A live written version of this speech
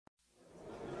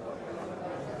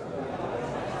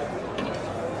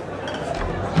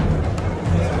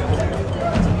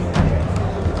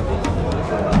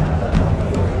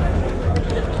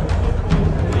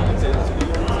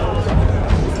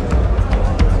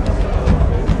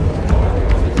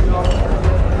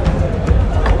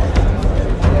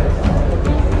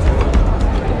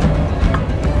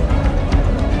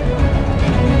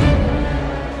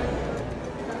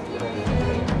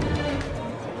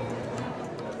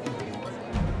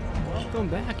Welcome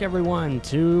back, everyone,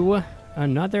 to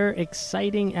another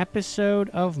exciting episode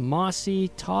of Mossy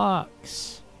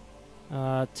Talks.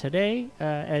 Today,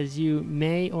 as you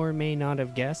may or may not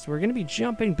have guessed, we're going to be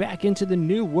jumping back into the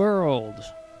new world.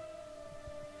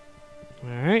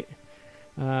 Alright.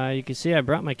 You can see I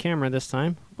brought my camera this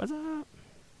time. What's up?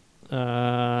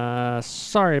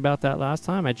 Sorry about that last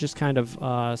time. I just kind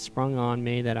of sprung on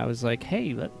me that I was like,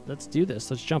 hey, let's do this.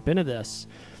 Let's jump into this.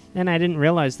 And I didn't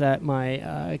realize that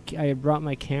I had brought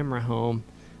my camera home.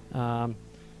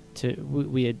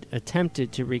 We had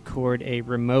attempted to record a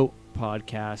remote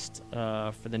podcast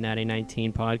for the Natty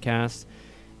 19 podcast,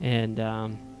 and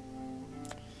I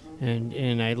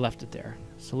left it there.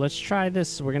 So let's try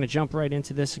this. We're gonna jump right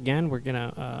into this again. We're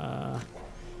gonna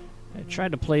I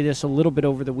tried to play this a little bit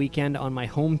over the weekend on my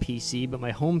home PC, but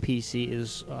my home PC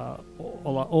is a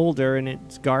lot older and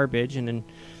it's garbage, and then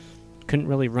couldn't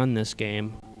really run this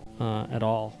game at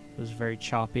all. It was very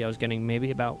choppy. I was getting maybe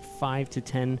about 5 to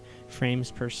 10 frames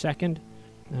per second,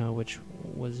 which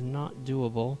was not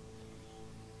doable.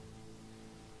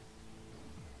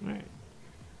 All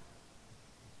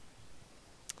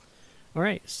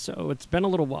right, so it's been a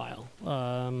little while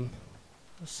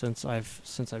since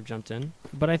I've jumped in,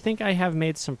 but I think I have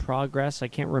made some progress. I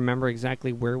can't remember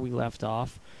exactly where we left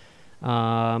off.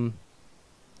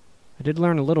 I did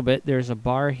learn a little bit. There's a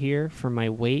bar here for my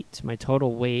weight, my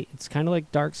total weight. It's kind of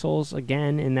like Dark Souls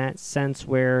again in that sense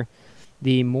where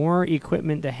the more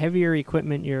equipment, the heavier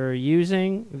equipment you're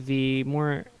using, the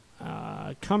more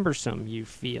cumbersome you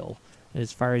feel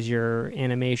as far as your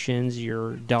animations,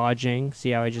 your dodging. See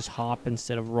how I just hop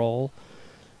instead of roll?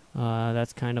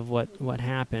 That's kind of what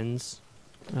happens.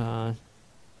 I've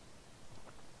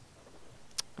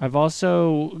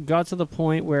also got to the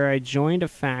point where I joined a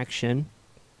faction.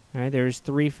 All right, there's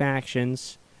 3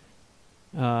 factions.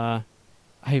 I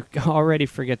already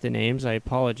forget the names. I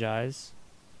apologize.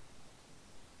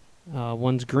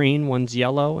 One's green, one's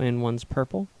yellow, and one's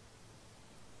purple.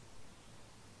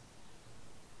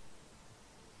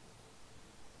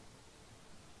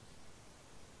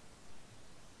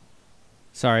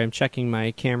 Sorry, I'm checking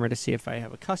my camera to see if I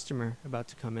have a customer about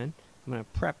to come in. I'm going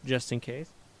to prep just in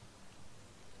case.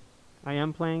 I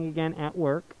am playing again at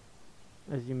work,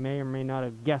 as you may or may not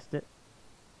have guessed it.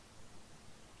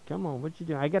 Come on, what you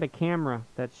doing? I got a camera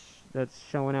that's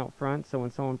showing out front, so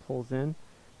when someone pulls in,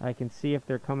 I can see if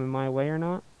they're coming my way or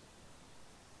not.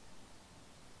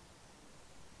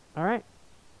 All right,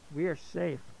 we are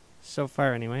safe so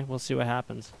far. Anyway, we'll see what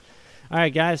happens. All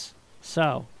right, guys.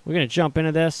 So we're gonna jump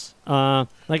into this.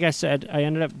 Like I said, I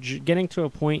ended up getting to a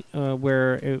point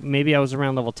where maybe I was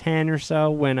around level 10 or so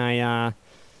when I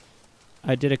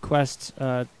did a quest.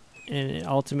 And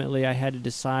ultimately, I had to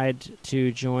decide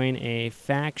to join a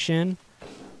faction.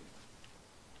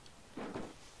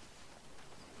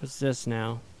 What's this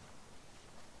now?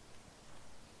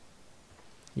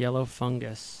 Yellow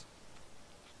fungus.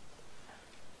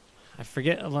 I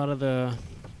forget a lot of the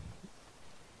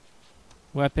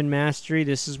weapon mastery.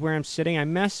 This is where I'm sitting. I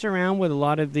messed around with a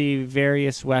lot of the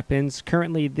various weapons.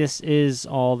 Currently, this is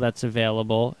all that's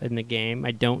available in the game.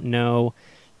 I don't know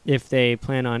if they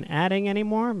plan on adding any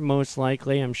more. Most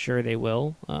likely, I'm sure they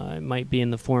will. It might be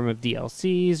in the form of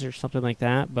DLCs or something like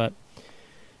that. But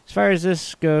as far as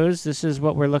this goes, this is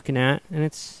what we're looking at. And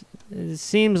it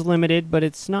seems limited, but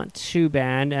it's not too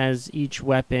bad, as each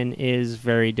weapon is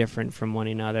very different from one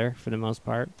another for the most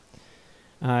part.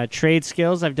 Trade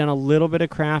skills, I've done a little bit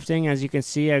of crafting. As you can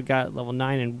see, I've got level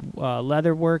 9 in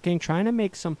leather working. Trying to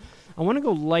make some... I want to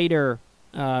go lighter,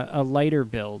 a lighter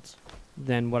build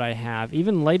than what I have,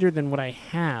 even lighter than what I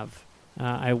have.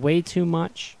 I weigh too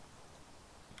much.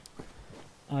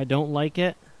 I don't like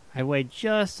it. I weigh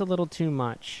just a little too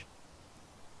much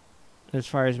as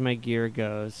far as my gear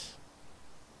goes.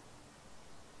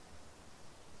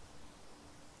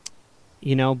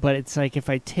 You know, but it's like if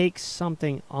I take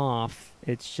something off,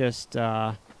 it's just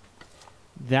that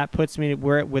puts me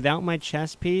where, without my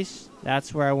chest piece,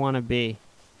 that's where I want to be.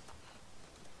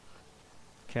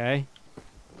 Okay.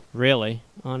 Really,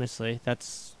 honestly,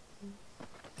 let's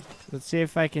see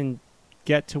if I can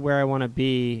get to where I want to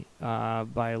be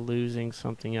by losing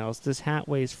something else. This hat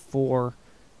weighs 4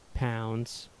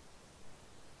 pounds.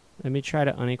 Let me try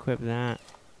to unequip that.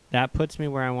 That puts me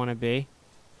where I want to be.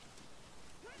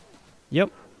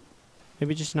 Yep.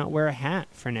 Maybe just not wear a hat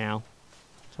for now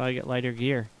until I get lighter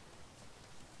gear.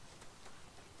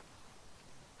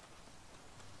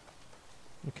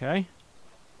 Okay.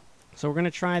 So we're going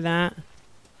to try that.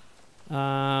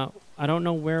 I don't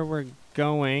know where we're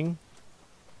going.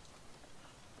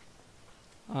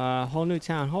 Whole new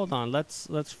town. Hold on.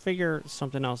 Let's figure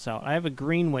something else out. I have a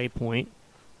green waypoint.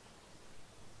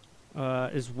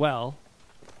 as well.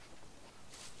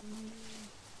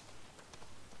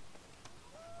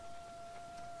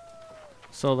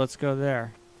 So let's go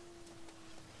there.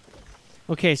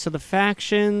 Okay, so the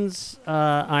factions,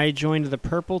 I joined the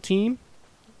purple team,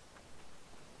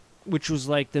 which was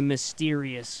like the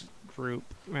mysterious group,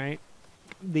 right?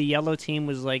 The yellow team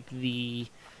was like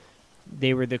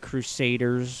they were the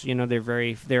crusaders, you know,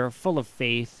 they're full of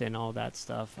faith and all that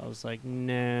stuff. I was like,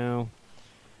 no.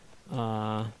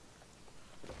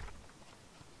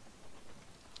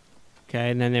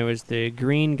 Okay, and then there was the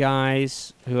green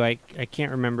guys, who I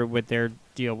can't remember what their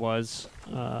deal was.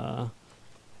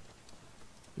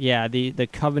 Yeah, the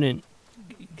Covenant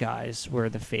guys were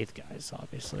the faith guys,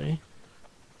 obviously.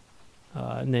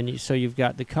 And then you've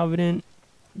got the Covenant,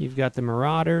 you've got the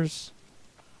Marauders,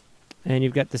 and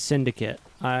you've got the Syndicate.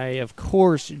 I, of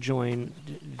course, joined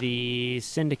the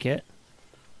Syndicate.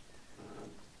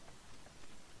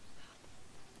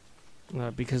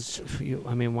 Because,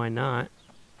 I mean, why not?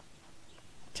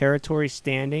 Territory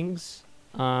standings.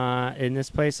 In this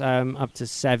place, I'm up to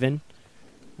 7.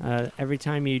 Every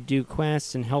time you do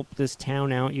quests and help this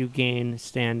town out, you gain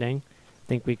standing. I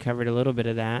think we covered a little bit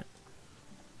of that.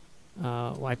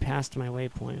 Well, I passed my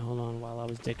waypoint. Hold on while I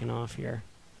was dicking off here.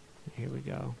 Here we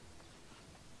go.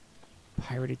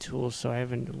 Pirated tools, so I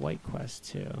have a white quest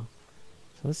too.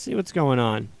 So let's see what's going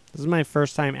on. This is my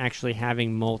first time actually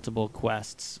having multiple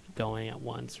quests going at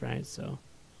once, right? So,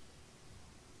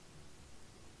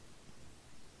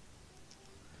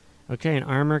 okay, an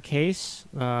armor case.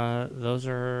 Those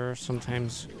are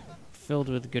sometimes filled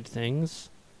with good things.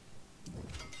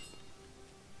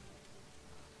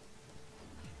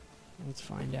 Let's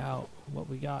find out what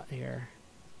we got here.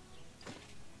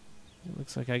 It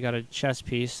looks like I got a chest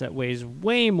piece that weighs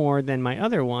way more than my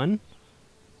other one.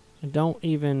 I don't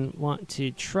even want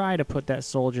to try to put that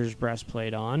soldier's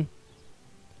breastplate on.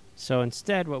 So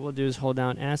instead, what we'll do is hold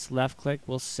down S, left click,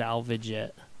 we'll salvage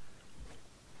it.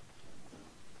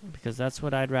 Because that's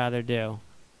what I'd rather do.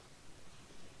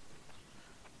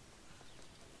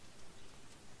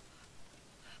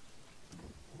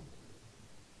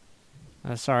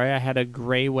 Sorry, I had a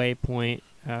gray waypoint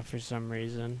for some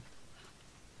reason.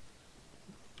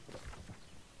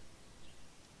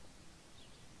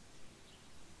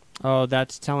 Oh,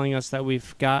 that's telling us that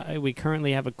we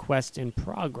currently have a quest in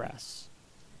progress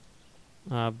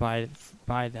by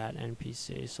that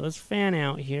NPC. So let's fan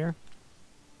out here.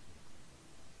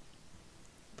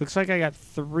 Looks like I got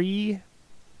 3.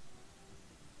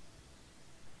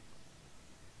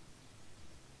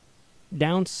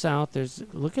 Down south,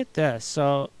 look at this.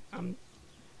 So I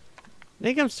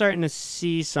think I'm starting to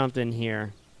see something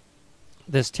here.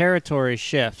 This territory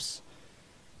shifts.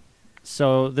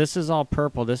 So this is all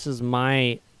purple. This is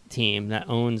my team that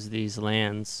owns these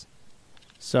lands.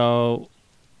 So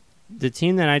the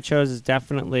team that I chose is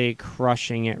definitely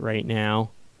crushing it right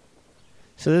now.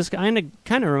 So this kind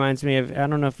of reminds me of, I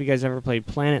don't know if you guys ever played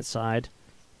PlanetSide,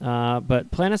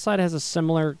 but PlanetSide has a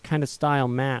similar kind of style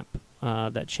map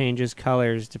that changes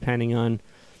colors depending on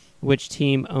which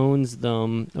team owns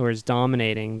them or is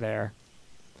dominating there.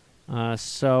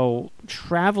 So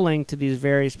traveling to these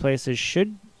various places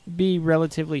should be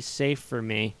relatively safe for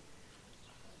me.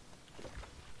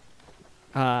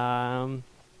 So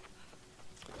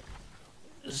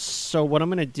what I'm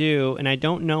going to do, and I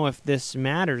don't know if this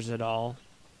matters at all,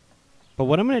 but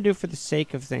what I'm going to do for the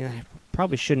sake of things, I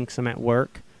probably shouldn't because I'm at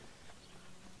work.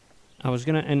 I was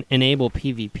going to enable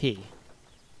PvP,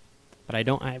 but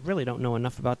I really don't know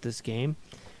enough about this game.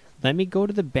 Let me go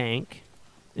to the bank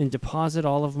and deposit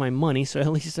all of my money, so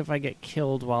at least if I get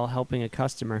killed while helping a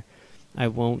customer, I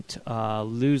won't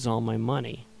lose all my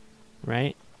money,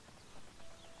 right?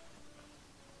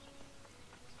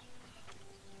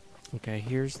 Okay,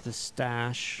 here's the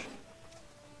stash.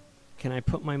 Can I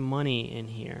put my money in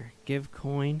here? Give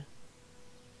coin.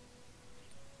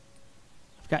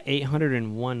 I've got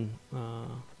 801.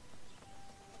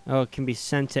 Oh, it can be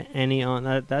sent to any on.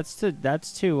 That's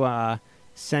to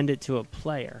send it to a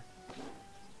player.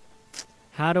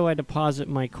 How do I deposit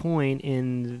my coin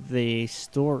in the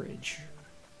storage?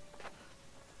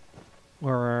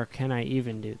 Or can I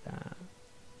even do that?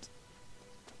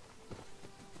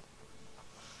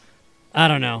 I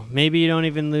don't know. Maybe you don't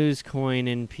even lose coin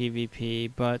in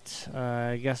PvP, but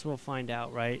I guess we'll find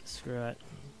out, right? Screw it.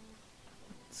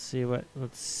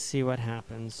 Let's see what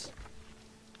happens.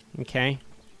 Okay.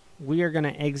 We are going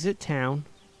to exit town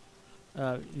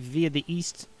via the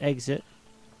east exit.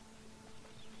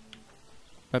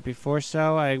 But before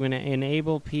so, I'm going to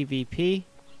enable PvP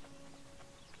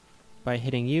by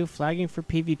hitting U, flagging for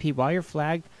PvP. While you're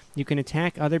flagged, you can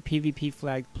attack other PvP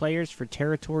flagged players for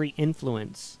territory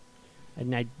influence.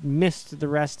 and I missed the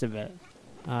rest of it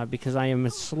because I am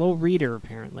a slow reader,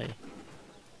 apparently.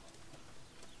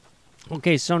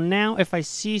 Okay, so now if I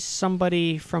see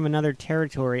somebody from another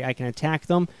territory, I can attack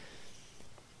them.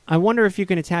 I wonder if you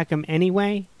can attack them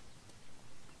anyway.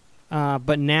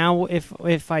 But now,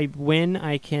 if I win,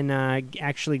 I can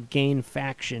actually gain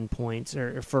faction points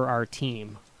for our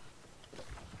team.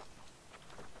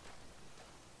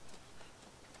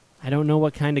 I don't know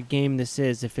what kind of game this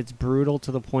is. If it's brutal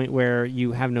to the point where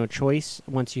you have no choice,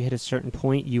 once you hit a certain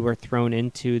point, you are thrown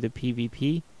into the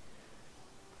PvP.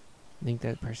 I think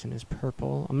that person is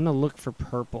purple. I'm going to look for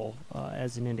purple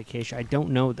as an indication. I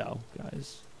don't know, though,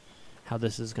 guys, how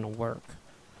this is going to work.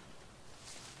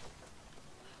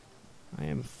 I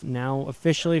am now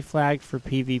officially flagged for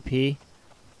PvP.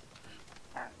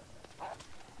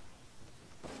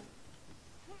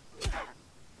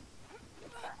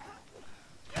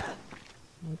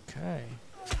 Okay.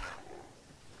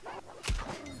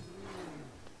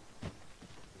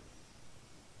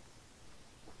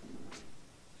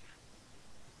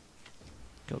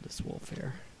 Kill this wolf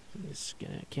here.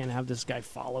 Can't have this guy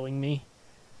following me.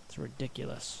 It's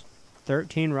ridiculous.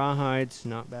 13 rawhides,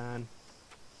 not bad.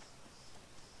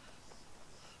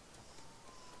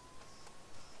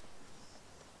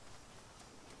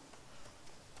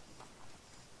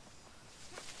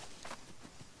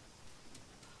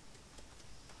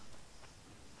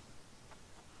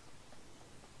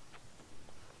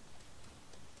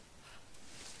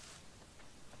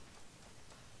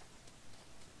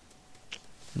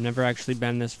 Never actually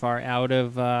been this far out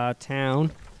of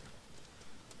town.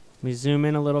 We zoom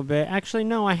in a little bit. Actually,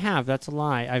 no, I have. That's a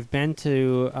lie. I've been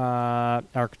to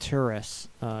Arcturus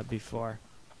before.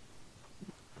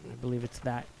 I believe it's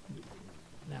that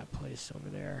place over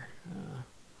there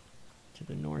to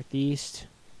the northeast.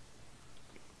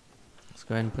 Let's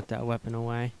go ahead and put that weapon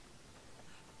away.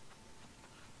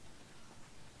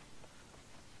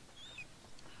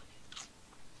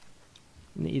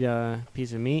 Eat a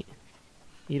piece of meat.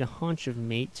 Eat a haunch of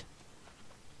meat.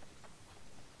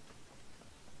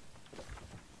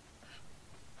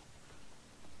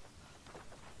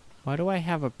 Why do I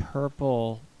have a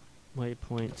purple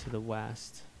waypoint to the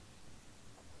west?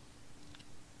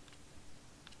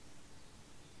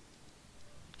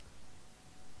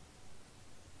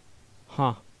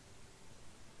 Huh.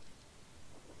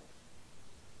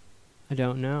 I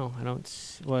don't know.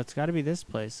 Well, it's got to be this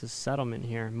place, this settlement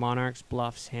here. Monarch's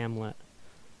Bluffs Hamlet.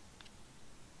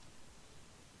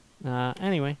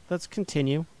 Anyway, let's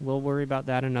continue. We'll worry about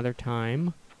that another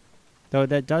time. Though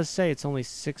that does say it's only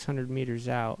 600 meters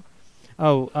out.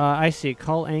 Oh, I see.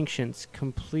 Call Ancients.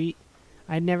 Complete.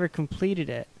 I never completed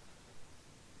it.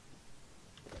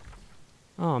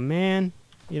 Oh, man.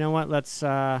 You know what? Let's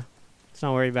not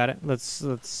worry about it. Let's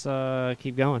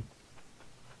keep going.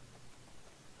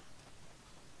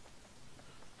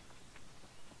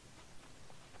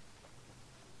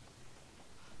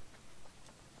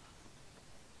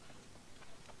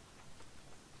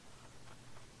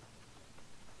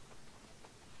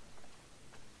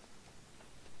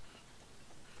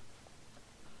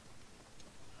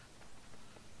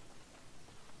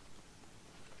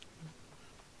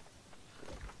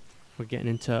 We're getting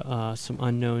into some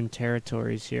unknown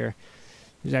territories here.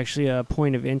 There's actually a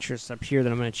point of interest up here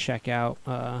that I'm going to check out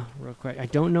real quick. I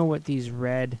don't know what these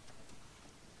red...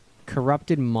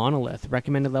 Corrupted Monolith.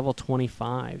 Recommended level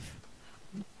 25.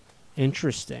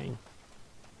 Interesting.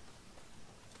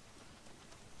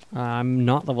 I'm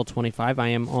not level 25. I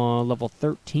am level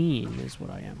 13 is what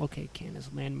I am. Okay,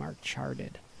 Canada's landmark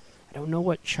charted. I don't know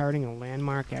what charting a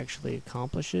landmark actually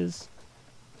accomplishes.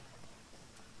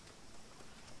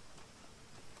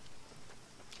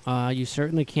 You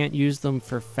certainly can't use them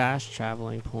for fast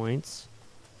traveling points.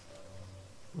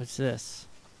 What's this?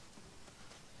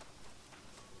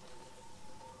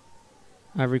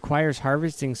 Requires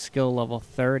harvesting skill level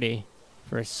 30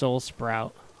 for a soul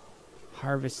sprout.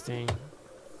 Harvesting.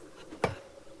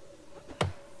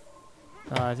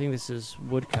 I think this is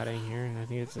wood cutting here, and I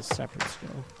think it's a separate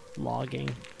skill. Logging.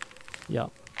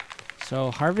 Yup.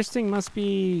 So harvesting must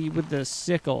be with the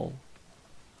sickle.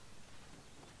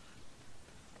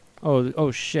 Oh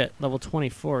shit, level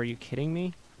 24, are you kidding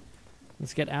me?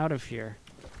 Let's get out of here.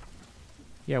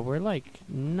 Yeah, we're like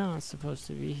not supposed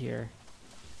to be here.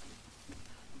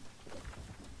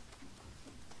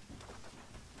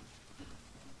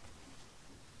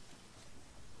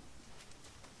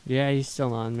 Yeah, he's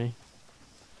still on me.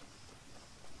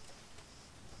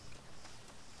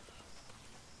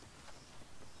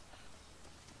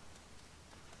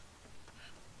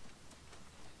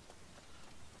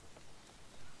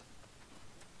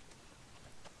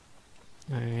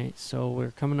 Alright, so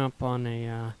we're coming up on a,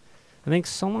 I think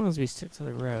so long as we stick to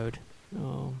the road,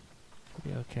 oh, we'll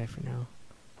be okay for now.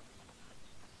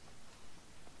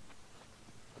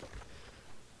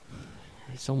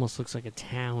 This almost looks like a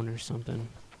town or something.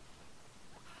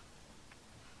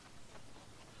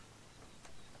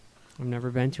 I've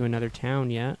never been to another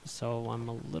town yet, so I'm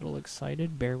a little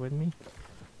excited. Bear with me.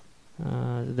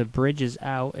 The bridge is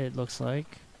out, it looks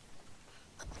like.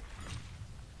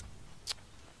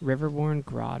 Riverborn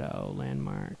Grotto,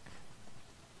 landmark.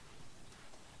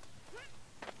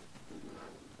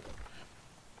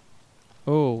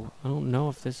 Oh, I don't know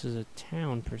if this is a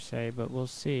town per se, but we'll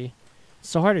see. It's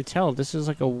so hard to tell. This is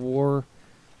like a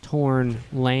war-torn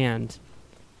land.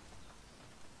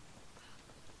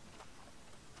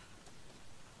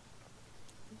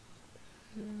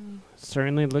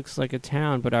 Certainly looks like a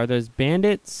town, but are those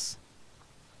bandits?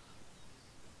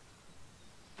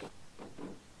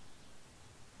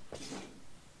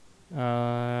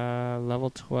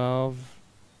 Level 12.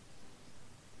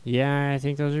 Yeah, I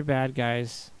think those are bad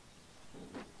guys.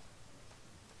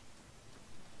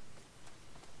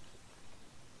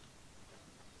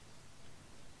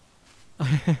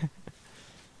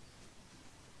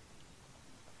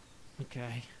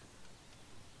 Okay.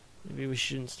 Maybe we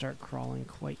shouldn't start crawling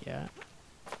quite yet.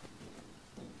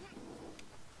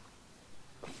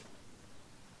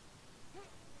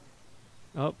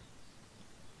 Oh.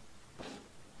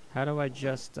 How do I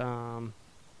just, there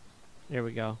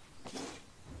we go.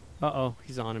 Uh-oh,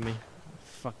 he's on to me.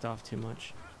 Fucked off too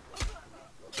much.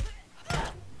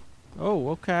 Oh,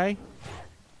 okay.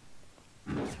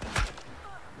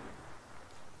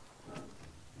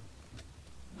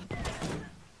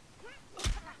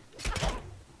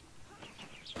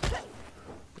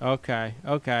 Okay,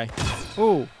 okay.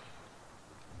 Ooh.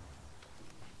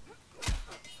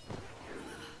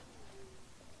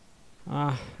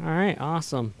 Alright,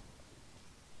 awesome.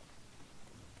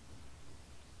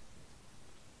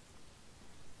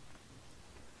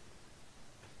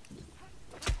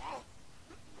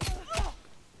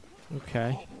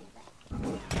 Okay.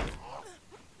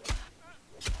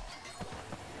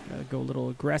 Gotta go a little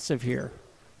aggressive here.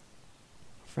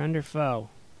 Friend or foe?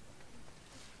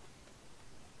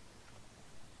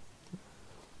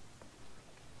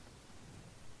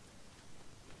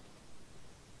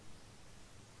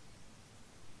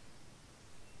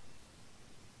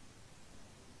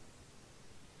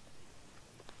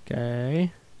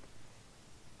 Okay.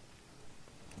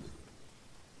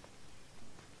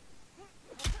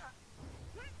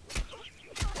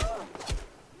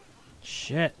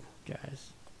 Shit,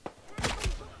 guys.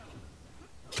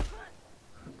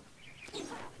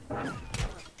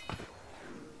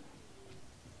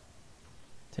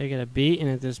 Taking a beating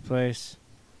at this place.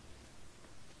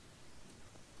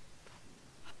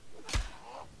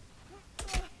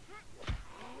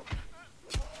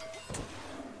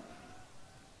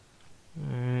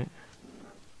 Alright.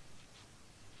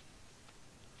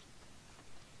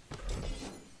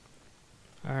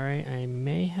 Alright, I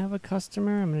may have a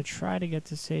customer. I'm going to try to get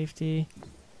to safety.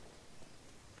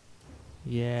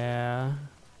 Yeah.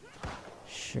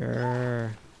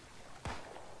 Sure.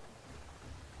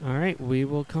 Alright, we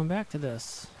will come back to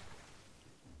this.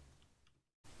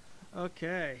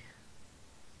 Okay.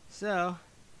 So,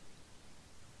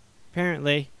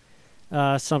 apparently,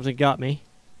 something got me.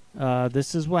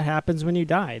 This is what happens when you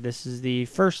die. This is the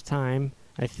first time,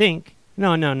 I think.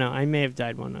 No. I may have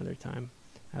died one other time.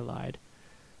 I lied.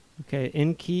 Okay,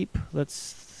 innkeep.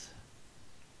 Let's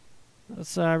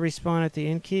respawn at the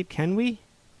innkeep. Can we?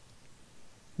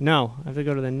 No, I have to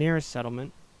go to the nearest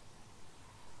settlement.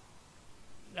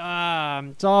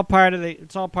 It's all part of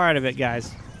it,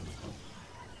 guys.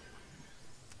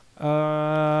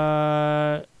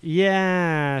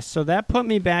 Yeah. So that put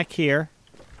me back here.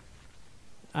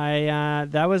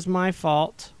 That was my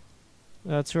fault.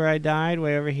 That's where I died,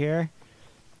 way over here.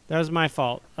 That was my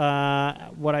fault.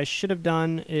 What I should have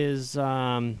done is,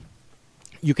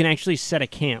 you can actually set a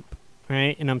camp,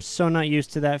 right? And I'm so not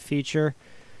used to that feature.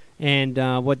 And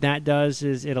what that does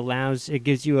is it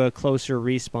gives you a closer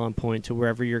respawn point to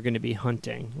wherever you're going to be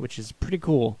hunting, which is pretty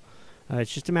cool.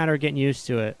 It's just a matter of getting used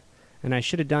to it. And I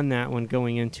should have done that when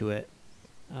going into it.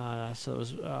 So it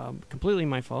was completely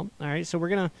my fault. All right, so we're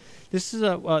going to... This is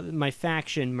my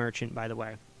faction merchant, by the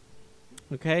way.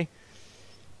 Okay?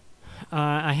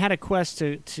 I had a quest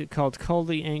called Cull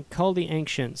the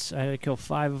Ancients. I had to kill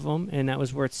 5 of them, and that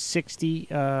was worth 60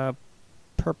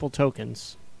 purple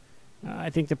tokens. I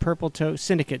think the purple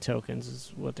syndicate tokens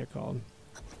is what they're called.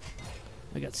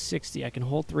 I got 60. I can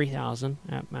hold 3,000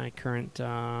 at my current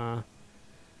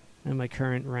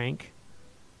rank.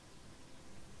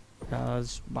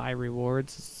 Let's buy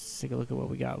rewards. Let's take a look at what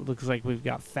we got. Looks like we've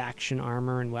got faction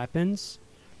armor and weapons.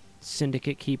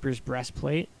 Syndicate Keeper's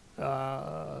breastplate.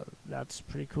 That's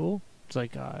pretty cool. It's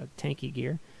like tanky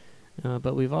gear.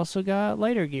 But we've also got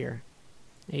lighter gear.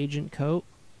 Agent coat.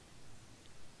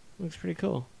 Looks pretty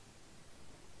cool.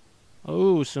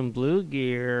 Oh, some blue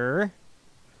gear.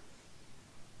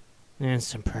 And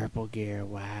some purple gear.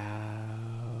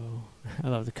 Wow. I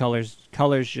love the colors.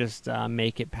 Colors just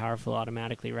make it powerful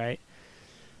automatically, right?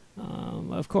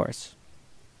 Of course.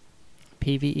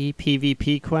 PvE,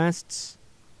 PvP quests.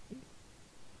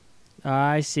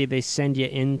 I see they send you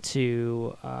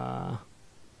into, I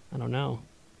don't know,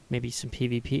 maybe some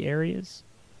PvP areas.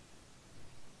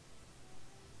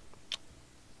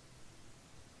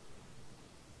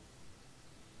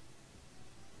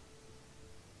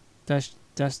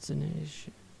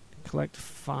 Destination. Collect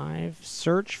 5.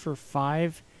 Search for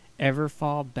 5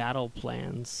 Everfall battle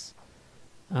plans.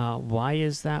 Why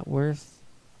is that worth?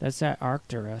 That's at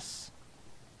Arcturus.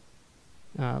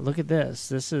 Look at this.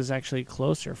 This is actually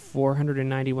closer.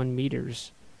 491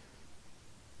 meters.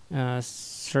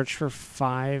 Search for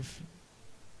 5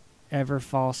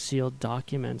 Everfall sealed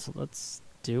documents. Let's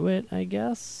do it, I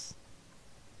guess.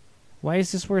 Why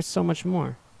is this worth so much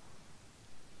more?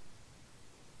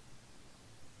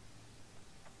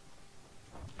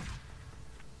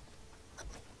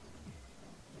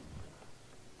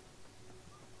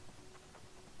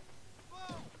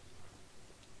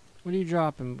 What are you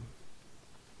dropping?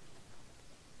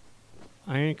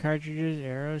 Iron cartridges,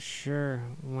 arrows? Sure,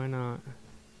 why not?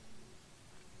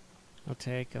 I'll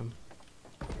take them.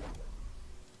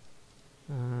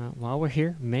 While we're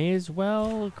here, may as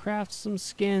well craft some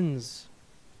skins.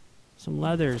 Some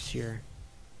leathers here.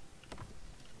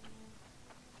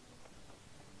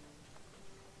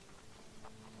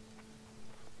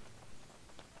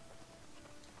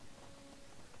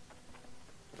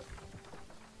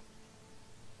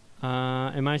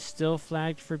 Am I still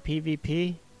flagged for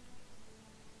PvP?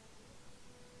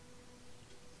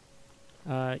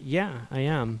 Yeah, I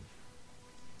am.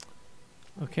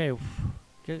 Okay,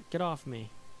 get off me.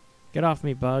 Get off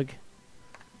me, bug.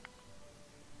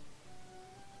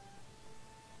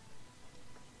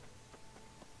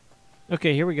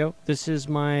 Okay, here we go. This is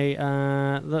my,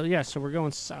 yeah, so we're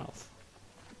going south.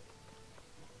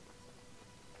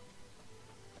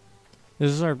 This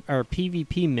is our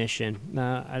PvP mission.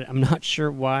 I'm not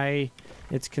sure why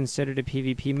it's considered a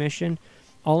PvP mission.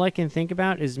 All I can think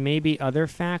about is maybe other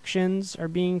factions are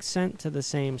being sent to the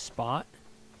same spot.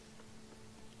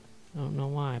 I don't know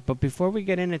why. But before we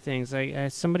get into things,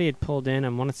 somebody had pulled in. I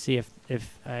want to see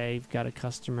if I've got a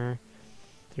customer.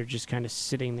 They're just kind of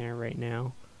sitting there right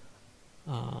now.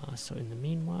 So in the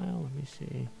meanwhile, let me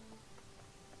see.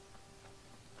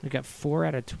 I got 4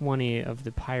 out of 20 of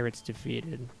the pirates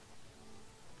defeated.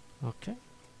 Okay.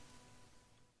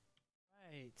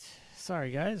 Right.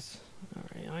 Sorry, guys. All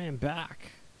right, I am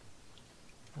back.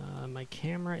 My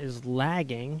camera is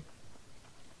lagging,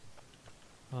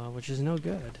 which is no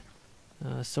good.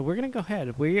 So we're going to go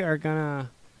ahead. We are going to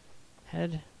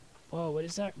head... Whoa, what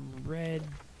is that red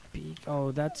beak?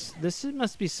 Oh, this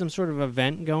must be some sort of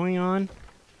event going on.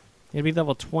 It'll be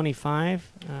level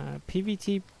 25.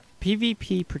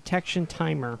 PvP protection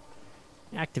timer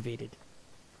activated.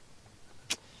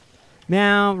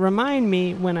 Now, remind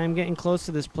me when I'm getting close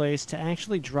to this place to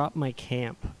actually drop my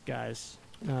camp, guys,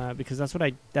 because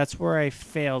that's where I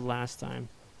failed last time.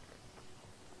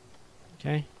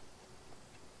 Okay.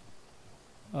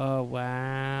 Oh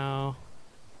wow,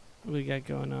 what we got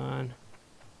going on?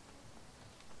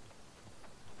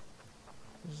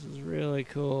 This is really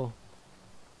cool.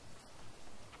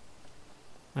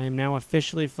 I am now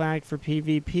officially flagged for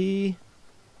PvP.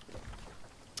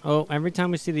 Oh, every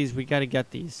time we see these, we got to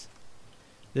get these.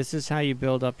 This is how you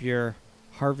build up your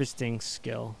harvesting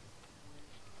skill.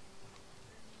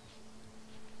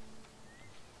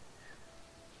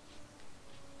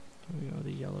 Here we go,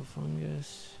 the yellow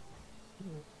fungus.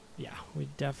 Yeah, we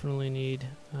definitely need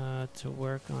to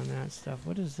work on that stuff.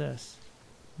 What is this?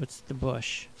 What's the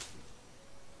bush?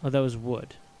 Oh, that was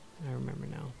wood. I remember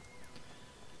now.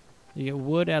 You get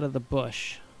wood out of the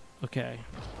bush. Okay.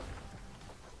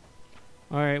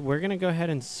 Alright, we're going to go ahead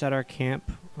and set our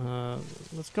camp.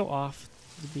 Let's go off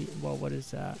the beat. Well, what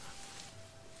is that?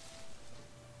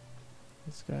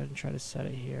 Let's go ahead and try to set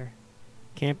it here.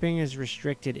 Camping is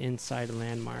restricted inside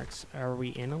landmarks. Are we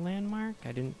in a landmark?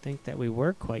 I didn't think that we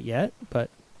were quite yet, but...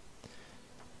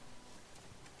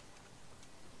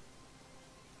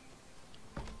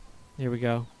 Here we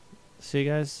go. See,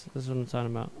 guys? This is what I'm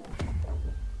talking about.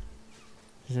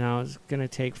 Now, it's going to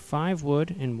take 5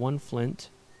 wood and 1 flint.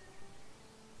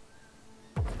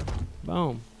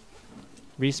 Boom.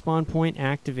 Respawn point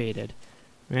activated.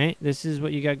 Right? This is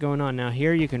what you got going on. Now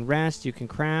here you can rest, you can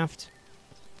craft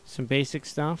some basic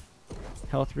stuff.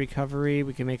 Health recovery,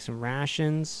 we can make some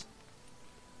rations.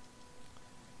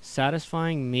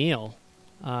 Satisfying meal.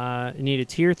 You need a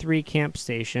tier 3 camp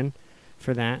station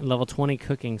for that. Level 20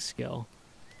 cooking skill.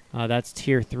 That's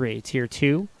tier 3. Tier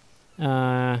 2,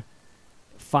 5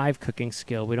 cooking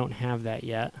skill. We don't have that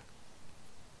yet.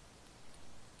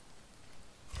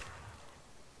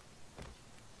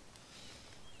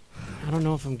 I don't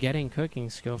know if I'm getting cooking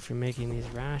skill for making these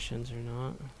rations or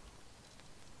not.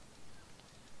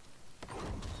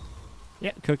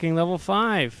 Yeah, cooking level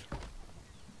 5.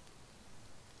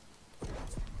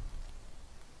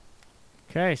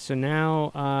 Okay, so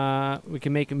now we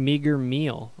can make a meager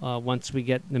meal once we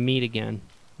get the meat again.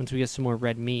 Once we get some more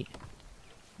red meat.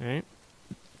 Alright.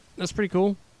 That's pretty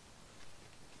cool.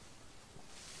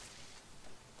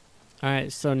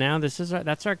 Alright, so now this is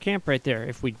that's our camp right there.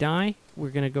 If we die, we're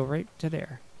going to go right to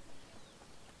there.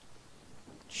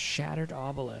 Shattered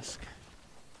obelisk.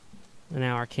 And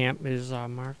now our camp is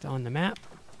marked on the map.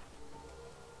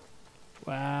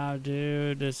 Wow,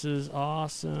 dude, this is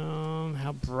awesome.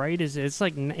 How bright is it? It's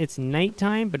like, it's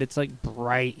nighttime, but it's like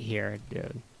bright here,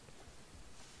 dude.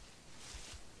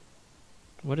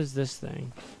 What is this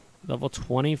thing? Level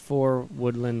 24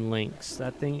 woodland lynx.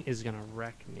 That thing is gonna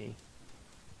wreck me.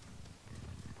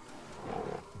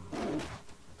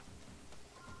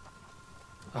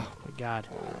 Oh my god.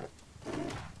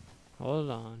 Hold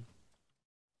on.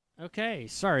 Okay,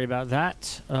 sorry about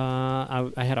that.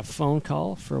 I had a phone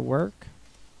call for work.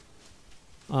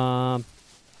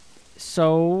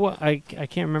 So I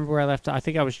can't remember where I left. I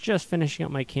think I was just finishing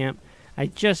up my camp. I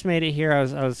just made it here. I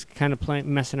was kind of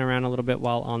messing around a little bit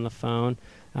while on the phone.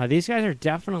 These guys are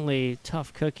definitely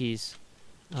tough cookies,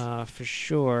 for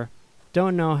sure.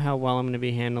 Don't know how well I'm going to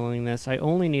be handling this. I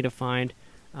only need to find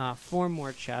 4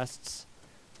 more chests.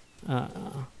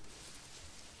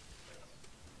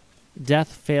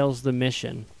 Death fails the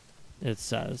mission, it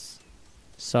says.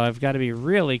 So I've got to be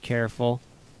really careful.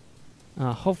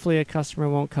 Hopefully a customer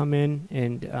won't come in,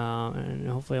 and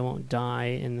hopefully I won't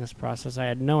die in this process. I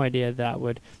had no idea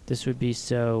this would be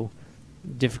so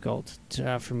difficult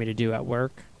for me to do at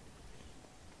work.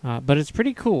 But it's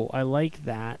pretty cool. I like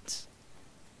that.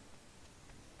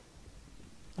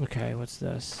 Okay, what's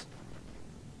this?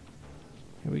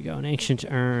 Here we go, an ancient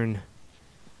urn.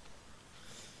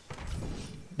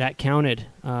 That counted.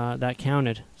 That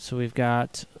counted. So we've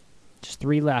got just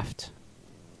 3 left.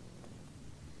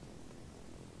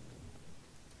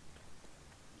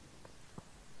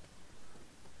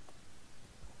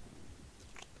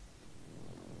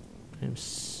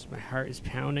 My heart is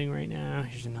pounding right now.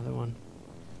 Here's another one.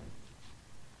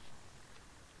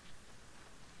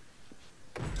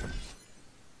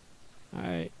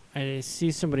 Alright. I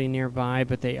see somebody nearby,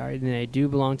 but they do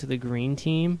belong to the green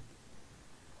team.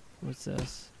 What's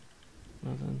this?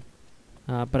 Nothing.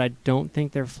 But I don't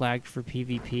think they're flagged for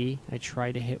PvP. I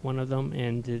tried to hit one of them,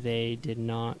 and they did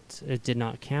not. It did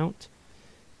not count.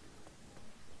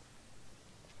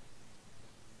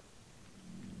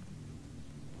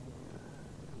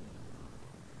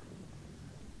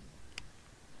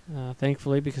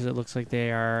 Thankfully, because it looks like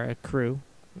they are a crew.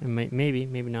 And maybe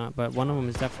not, but one of them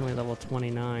is definitely level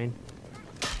 29.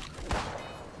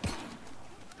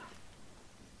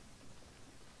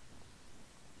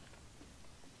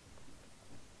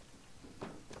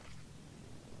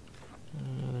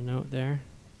 A note there.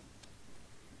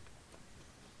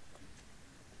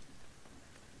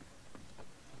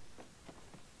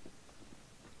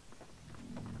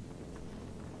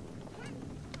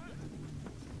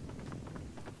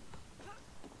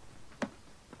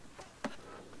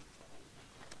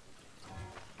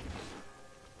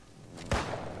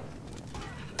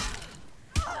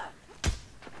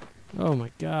 Oh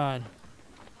my god.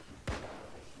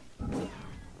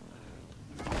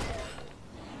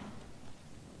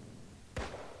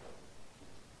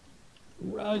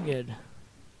 Rugged.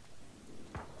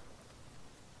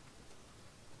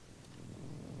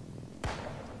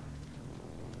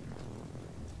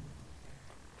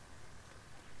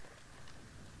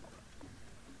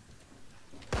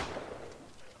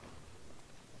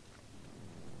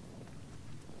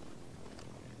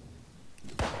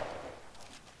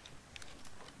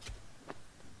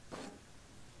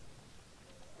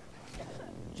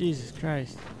 Jesus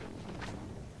Christ.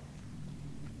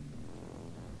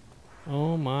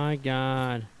 Oh my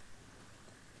god.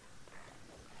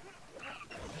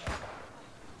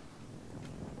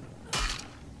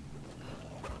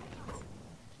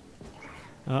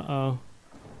 Uh-oh.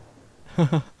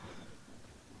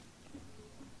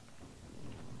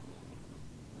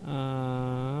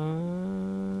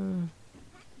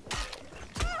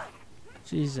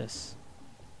 Jesus.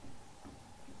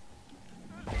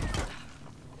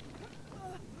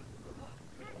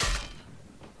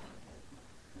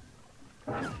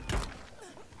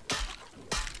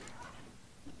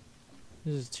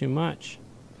 This is too much.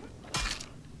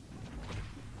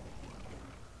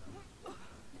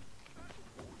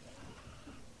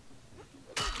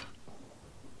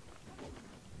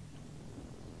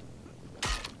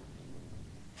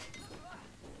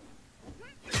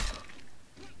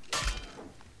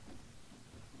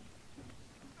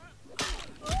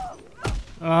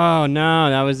 Oh no,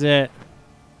 that was it.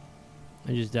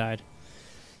 I just died.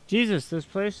 Jesus, this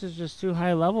place is just too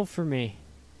high level for me.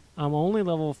 I'm only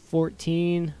level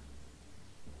 14.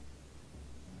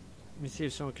 Let me see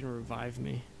if someone can revive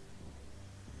me.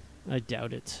 I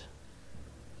doubt it.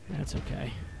 That's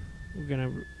okay. We're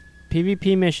gonna...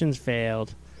 PvP missions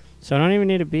failed. So I don't even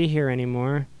need to be here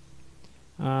anymore.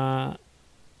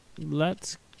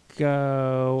 Let's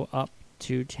go up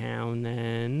to town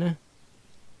then.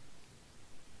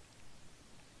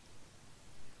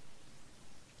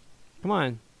 Come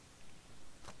on.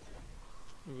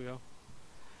 Here we go.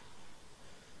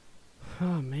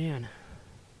 Oh, man.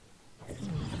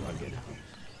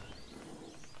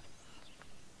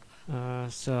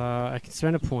 So I can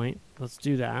spend a point. Let's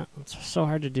do that. It's so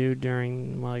hard to do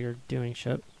while you're doing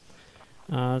shit.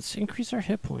 Let's increase our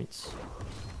hit points.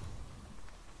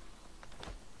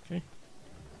 Okay.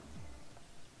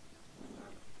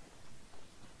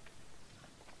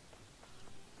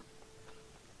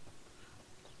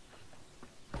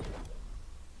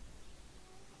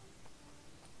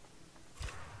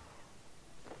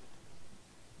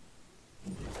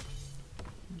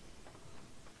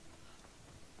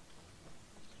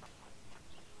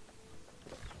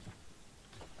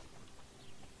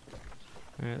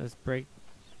 Alright, let's break.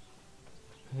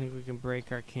 I think we can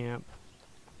break our camp.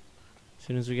 As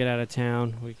soon as we get out of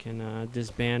town, we can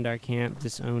disband our camp,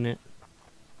 disown it.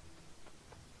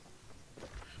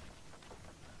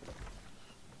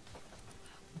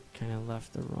 Kind of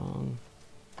left the wrong.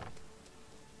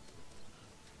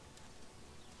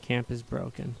 Camp is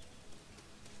broken.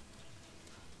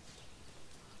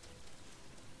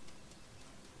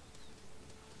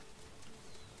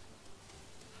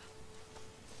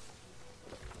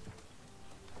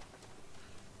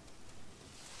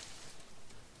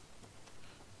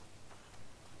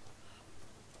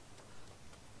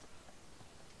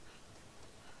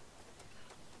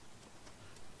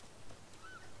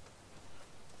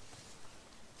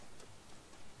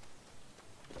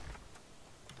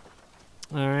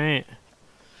 Alright.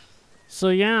 So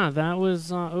yeah, that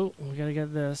was, oh, we gotta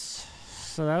get this.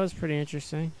 So that was pretty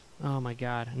interesting. Oh my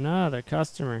god, another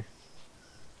customer.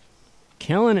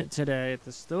 Killing it today at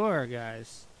the store,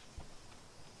 guys.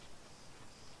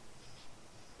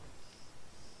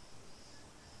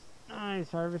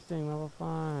 Nice, harvesting level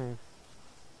 5.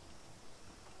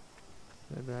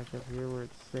 Get back up here where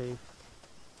it's safe.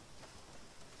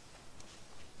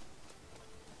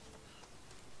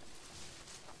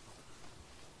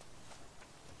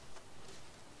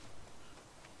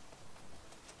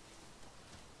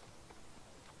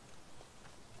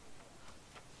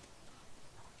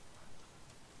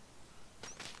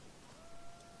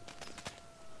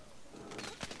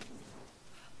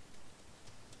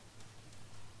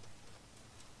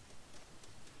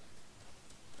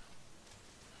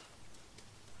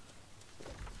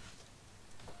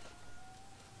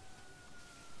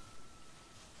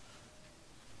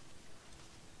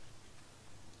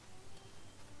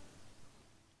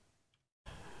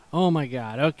 Oh my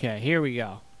god, okay, here we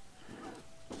go.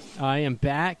 I am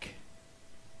back.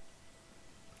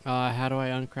 How do I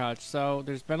uncrouch? So,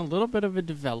 there's been a little bit of a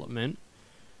development.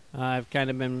 I've kind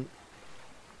of been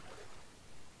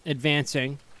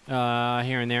advancing here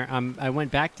and there. I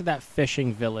went back to that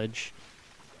fishing village.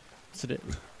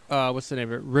 What's the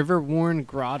name of it? River-worn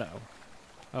Grotto.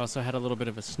 I also had a little bit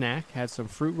of a snack. Had some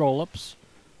fruit roll-ups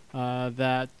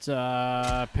that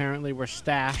apparently were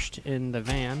stashed in the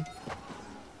van.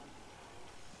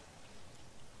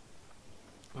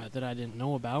 That I didn't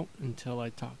know about until I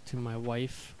talked to my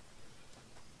wife.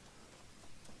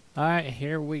 Alright,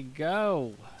 here we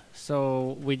go.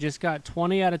 So we just got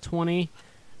 20 out of 20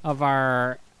 of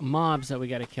our mobs that we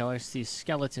gotta kill. It's these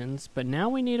skeletons. But now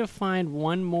we need to find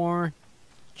one more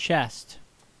chest.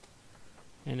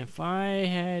 And if I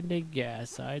had to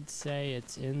guess, I'd say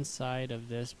it's inside of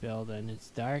this building. It's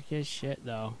dark as shit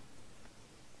though.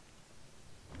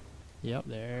 Yep,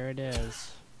 there it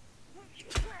is.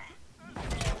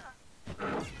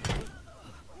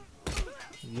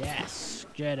 Yes,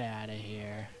 get out of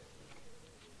here.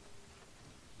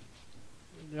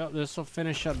 Yep, this will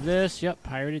finish up this. Yep,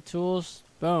 pirated tools.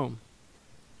 Boom.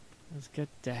 Let's get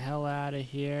the hell out of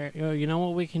here. Yo, you know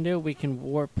what we can do? We can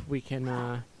warp. We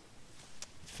can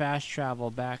fast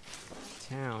travel back to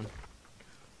town.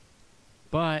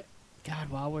 But,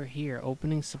 God, while we're here,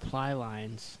 opening supply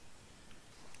lines.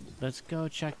 Let's go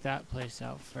check that place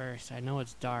out first. I know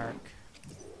it's dark.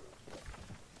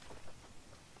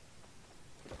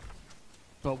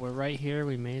 But we're right here.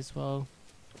 We may as well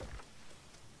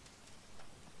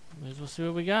see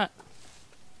what we got.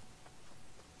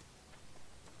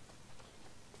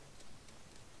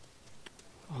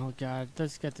 Oh God,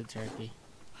 let's get the turkey.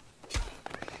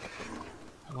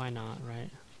 Why not, right?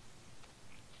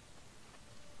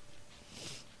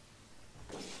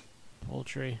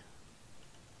 Poultry.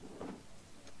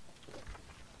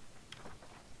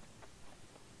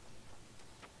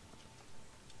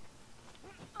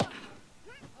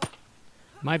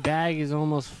 My bag is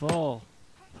almost full.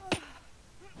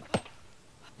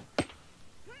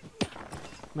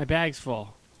 My bag's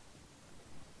full.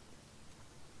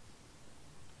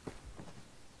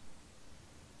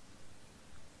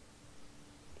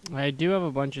 I do have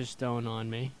a bunch of stone on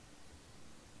me.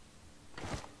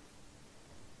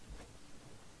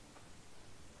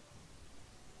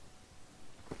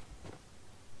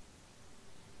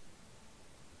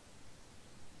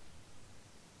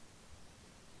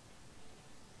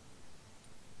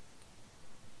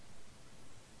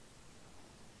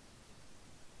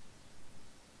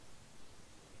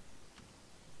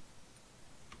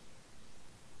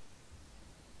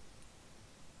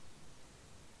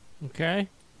 Okay.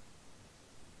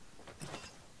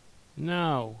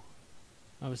 No.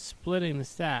 I was splitting the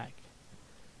stack.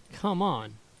 Come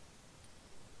on.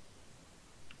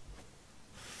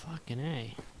 Fucking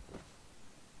A.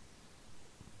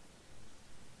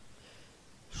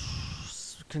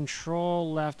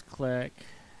 Control left click.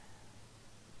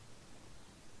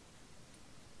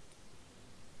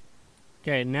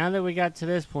 Okay, now that we got to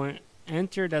this point,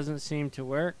 enter doesn't seem to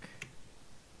work.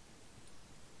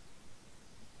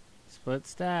 Split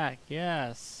stack,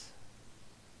 yes.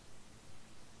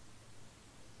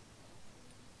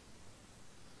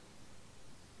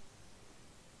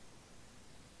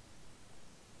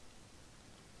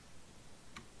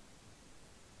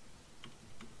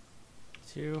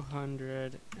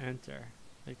 $200, enter.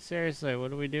 Like, seriously,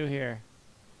 what do we do here?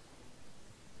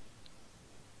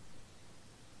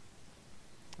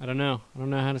 I don't know. I don't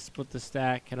know how to split the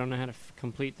stack. I don't know how to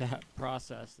complete that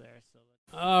process there.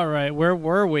 So, all right, where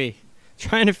were we?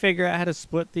 Trying to figure out how to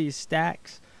split these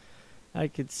stacks. I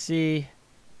could see.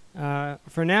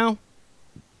 For now,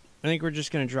 I think we're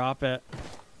just going to drop it.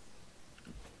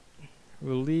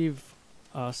 Relieve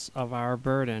us of our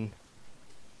burden.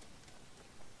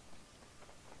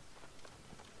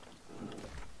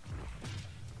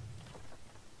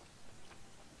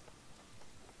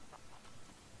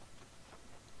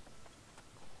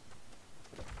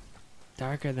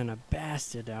 Darker than a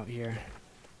bastard out here.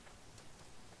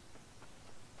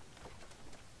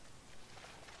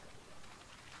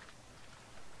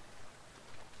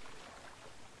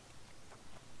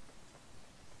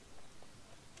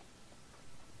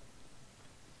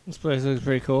 This place looks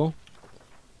pretty cool.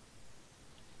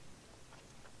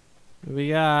 What we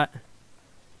got?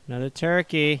 Another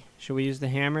turkey. Should we use the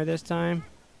hammer this time?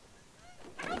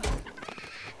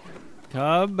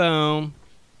 Kaboom.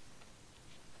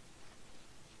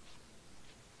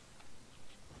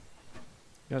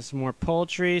 Got some more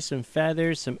poultry, some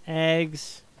feathers, some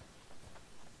eggs.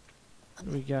 What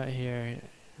do we got here?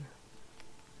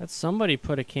 That's somebody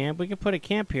put a camp. We could put a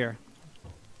camp here.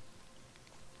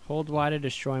 Hold Y to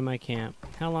destroy my camp.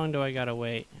 How long do I gotta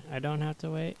wait? I don't have to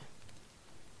wait.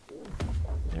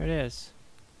 There it is.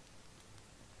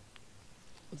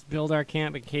 Let's build our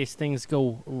camp in case things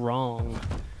go wrong.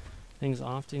 Things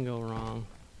often go wrong.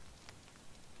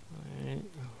 Alright.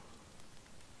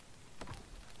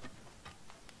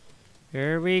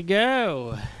 Here we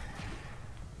go.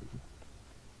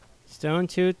 Stone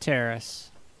Tooth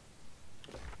Terrace.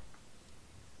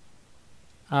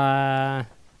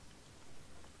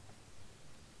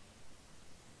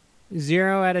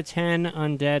 0 out of 10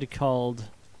 undead culled.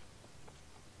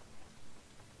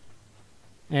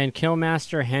 And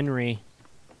Killmaster Henry.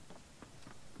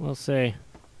 We'll see.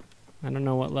 I don't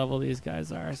know what level these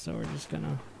guys are, so we're just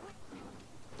gonna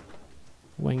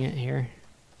wing it here.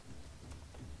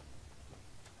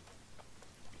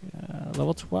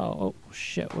 Level 12. Oh,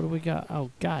 shit. What do we got?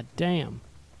 Oh, god damn.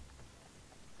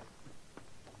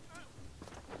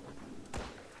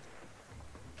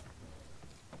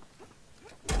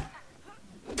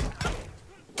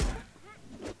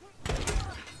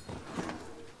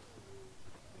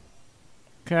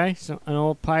 Okay, so an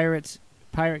old pirate's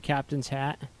pirate captain's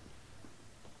hat.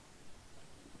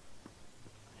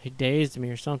 He dazed me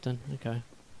or something. Okay.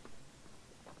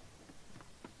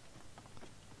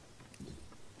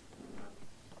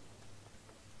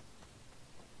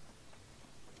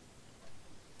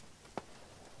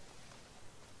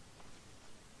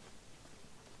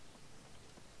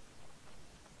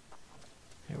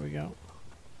 Here we go.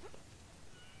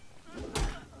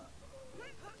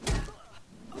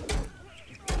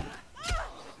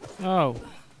 Oh.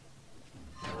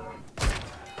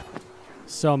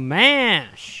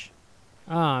 Smash!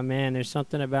 Oh man, there's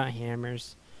something about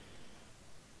hammers.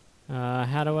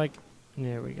 How do I...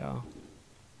 There we go.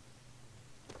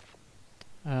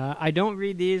 I don't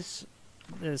read these.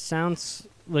 It sounds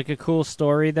like a cool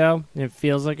story though. It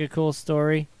feels like a cool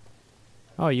story.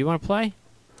 Oh, you want to play?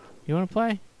 You want to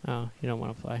play? Oh, you don't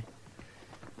want to play.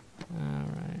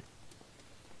 Alright.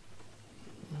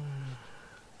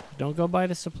 Don't go by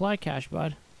the supply cache,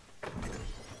 bud.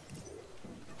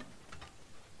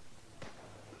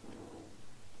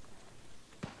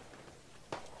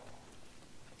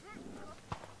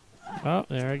 Oh,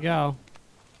 there we go.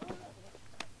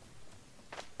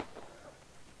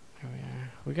 Here we are.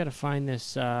 We gotta find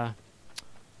this,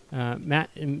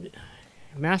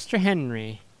 Master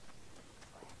Henry.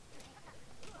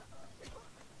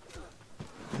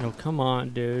 Oh, come on,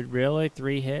 dude. Really?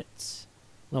 3 hits?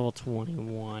 Level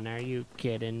 21. Are you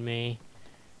kidding me?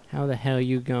 How the hell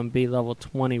you gonna be level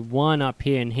 21 up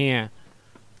here in here?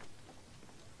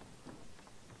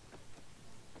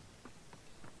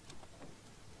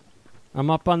 I'm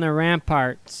up on the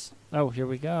ramparts. Oh, here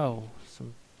we go.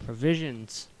 Some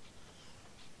provisions.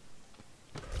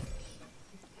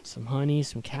 Some honey,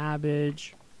 some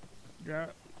cabbage. Yeah.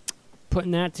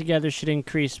 Putting that together should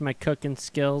increase my cooking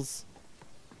skills.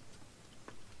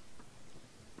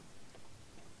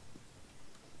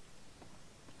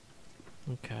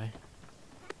 Okay.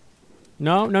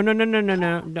 No, no, no, no, no, no,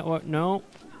 no, no, no.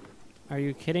 Are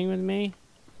you kidding with me?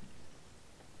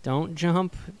 Don't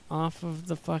jump off of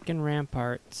the fucking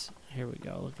ramparts. Here we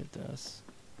go. Look at this.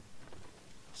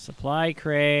 Supply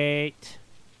crate.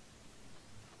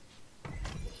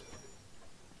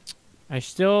 I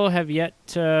still have yet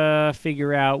to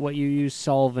figure out what you use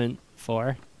solvent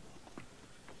for.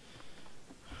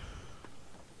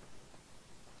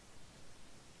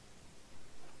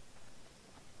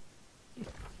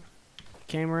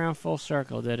 Came around full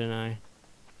circle, didn't I?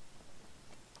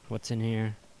 What's in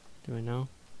here? Do I know?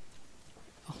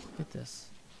 Oh, look at this.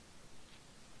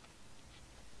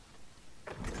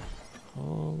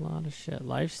 Whole lot of shit.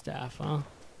 Life staff, huh?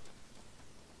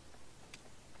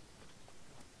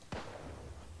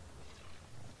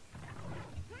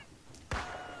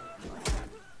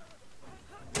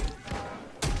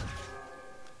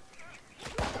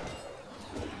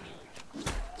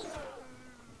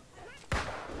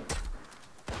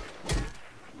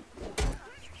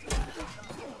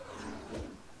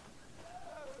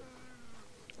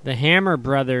 The Hammer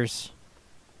Brothers.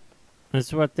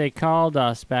 That's what they called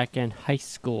us back in high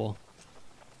school.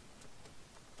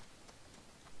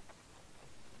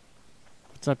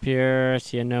 What's up here? I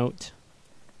see a note.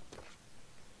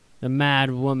 The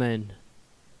Mad Woman.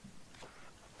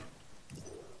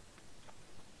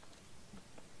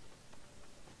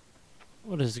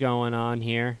 What is going on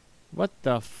here? What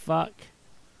the fuck?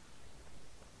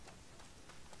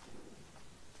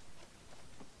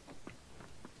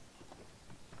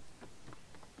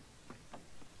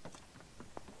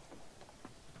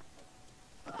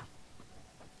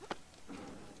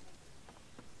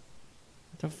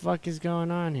 What the fuck is going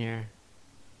on here?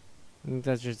 I think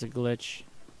that's just a glitch.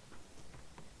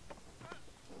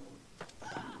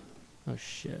 Oh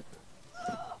shit.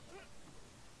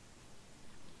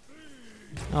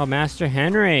 Oh, Master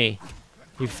Henry.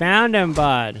 You found him,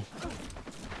 bud.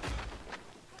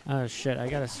 Oh shit, I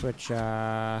gotta switch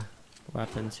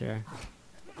weapons here.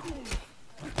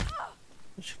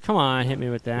 Come on, hit me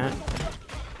with that.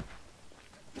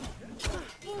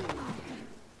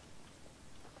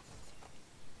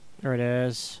 There it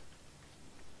is.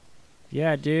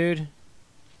 Yeah, dude.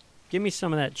 Give me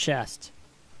some of that chest.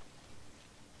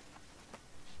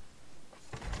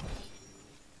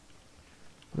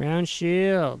 Round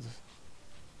shield.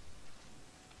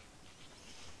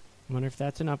 Wonder if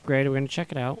that's an upgrade. We're gonna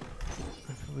check it out.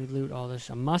 After we loot all this.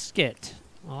 A musket.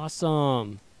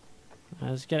 Awesome.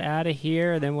 Let's get out of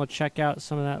here, then we'll check out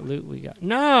some of that loot we got.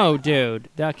 No, dude.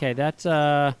 Okay, that's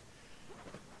gotta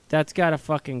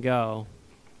fucking go.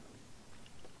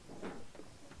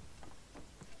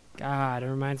 God, it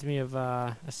reminds me of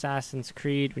Assassin's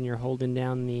Creed when you're holding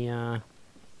down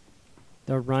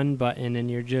the run button and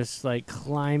you're just like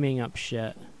climbing up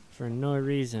shit for no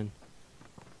reason.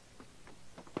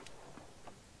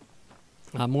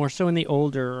 More so in the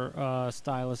older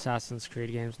style Assassin's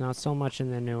Creed games, not so much in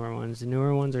the newer ones. The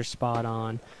newer ones are spot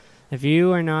on. If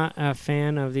you are not a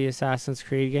fan of the Assassin's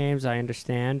Creed games, I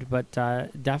understand, but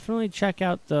definitely check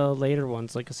out the later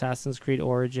ones like Assassin's Creed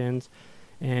Origins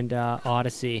and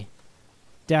Odyssey.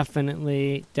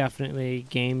 Definitely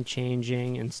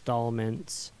game-changing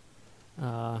installments.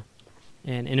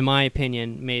 And in my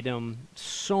opinion, made them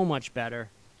so much better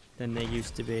than they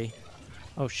used to be.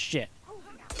 Oh, shit.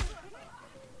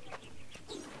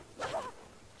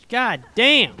 God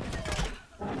damn!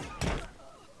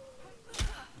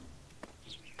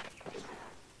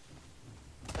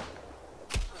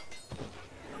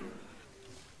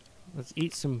 Let's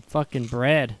eat some fucking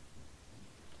bread.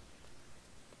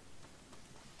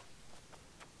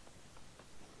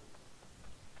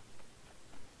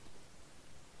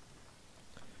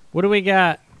 What do we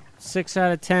got? 6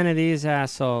 out of 10 of these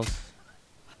assholes.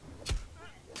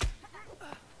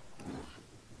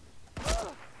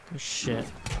 Oh, shit.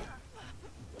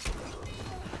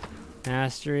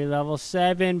 Mastery level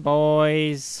 7,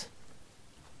 boys.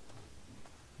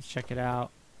 Let's check it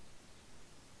out.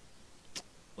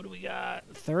 What do we got?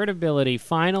 Third ability,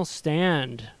 Final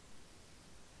Stand.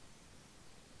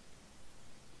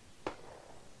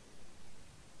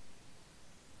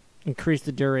 Increase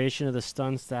the duration of the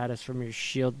stun status from your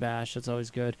shield bash. That's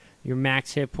always good. Your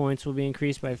max hit points will be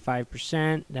increased by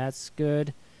 5%. That's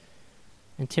good.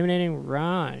 Intimidating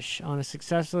Rush. On a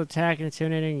successful attack, an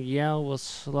intimidating yell will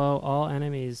slow all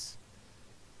enemies.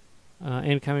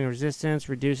 Incoming resistance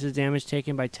reduces damage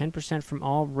taken by 10% from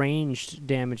all ranged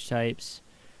damage types.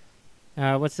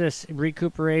 What's this?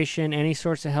 Recuperation. Any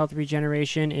source of health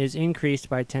regeneration is increased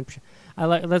by 10%.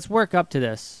 Let's work up to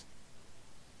this.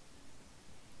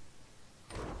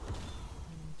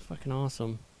 It's fucking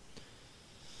awesome.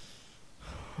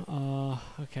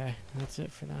 Okay. That's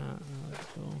it for that. Oh, that's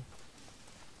cool.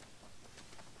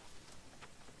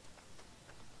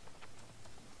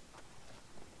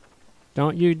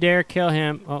 Don't you dare kill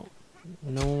him. Oh,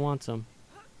 no one wants him.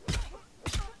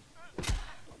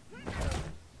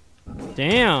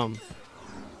 Damn.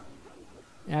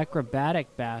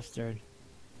 Acrobatic bastard.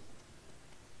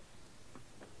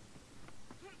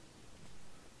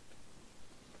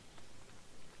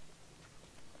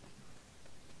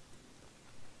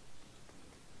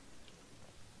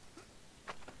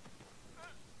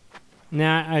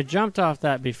 Now, I jumped off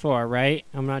that before, right?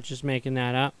 I'm not just making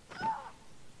that up.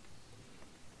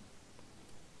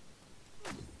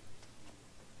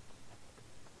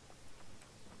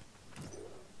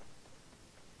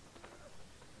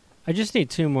 I just need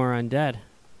 2 more undead.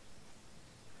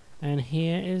 And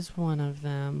here is one of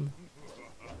them.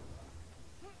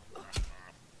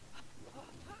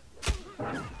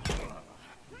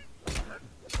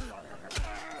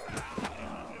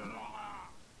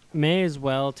 May as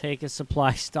well take a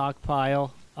supply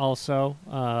stockpile also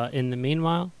in the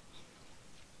meanwhile.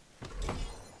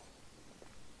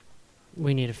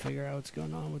 We need to figure out what's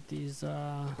going on with these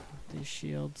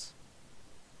shields.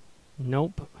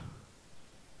 Nope.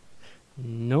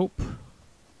 Nope.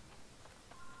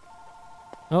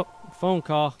 Oh, phone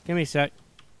call. Give me a sec.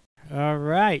 All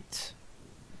right.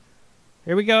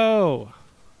 Here we go.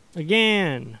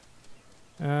 Again.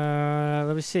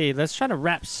 Let me see. Let's try to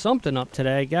wrap something up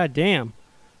today. God damn.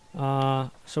 So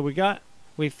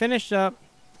we finished up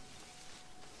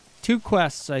 2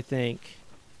 quests, I think.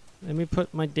 Let me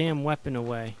put my damn weapon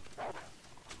away.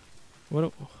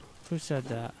 Who said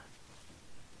that?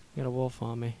 Got a wolf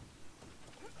on me.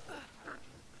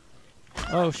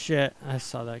 Oh shit, I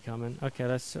saw that coming. Okay,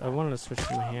 I wanted to switch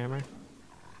to my hammer.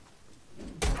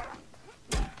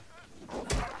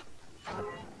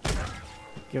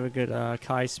 Give a good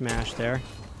Kai smash there.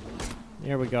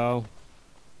 There we go.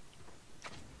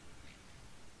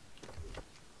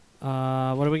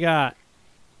 What do we got?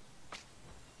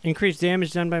 Increased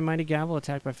damage done by Mighty Gavel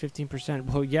attack by 15%.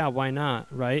 Well, yeah, why not,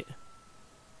 right?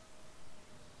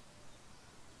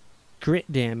 Grit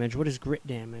damage. What is grit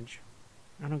damage?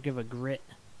 I don't give a grit.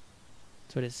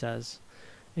 That's what it says.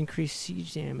 Increased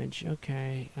siege damage.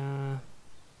 Okay.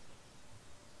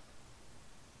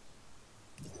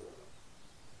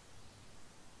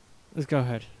 Let's go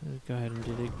ahead. Let's go ahead and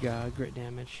do the grit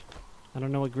damage. I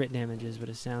don't know what grit damage is, but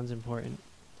it sounds important.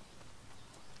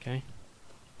 Okay.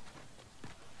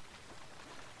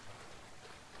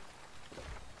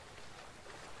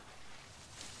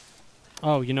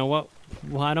 Oh, you know what?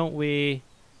 Why don't we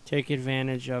take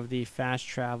advantage of the fast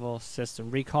travel system?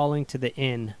 Recalling to the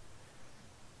inn.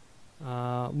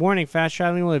 Warning, fast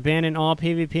traveling will abandon all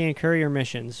PvP and courier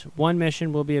missions. 1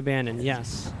 mission will be abandoned.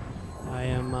 Yes.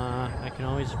 I can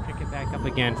always pick it back up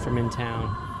again from in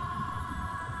town.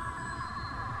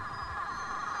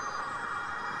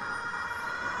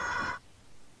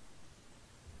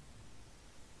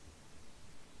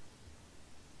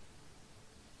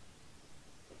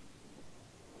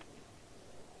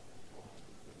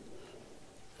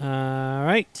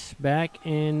 Alright, back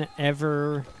in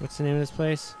what's the name of this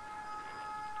place?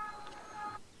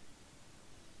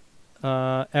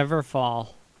 Everfall.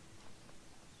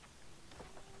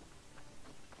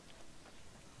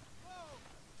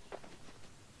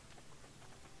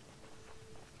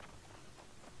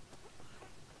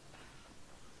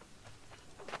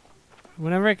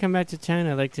 Whenever I come back to town,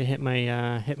 I like to hit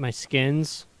my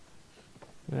skins.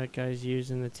 That guy's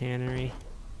using the tannery.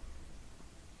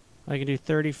 I can do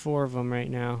 34 of them right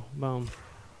now. Boom.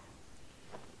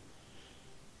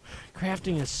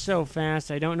 Crafting is so fast.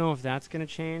 I don't know if that's going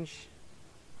to change.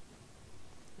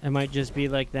 It might just be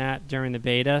like that during the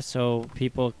beta, so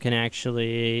people can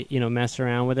actually, mess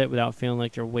around with it without feeling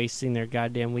like they're wasting their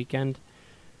goddamn weekend.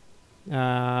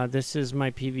 This is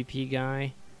my PvP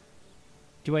guy.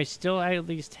 Do I still at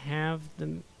least have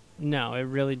them? No, it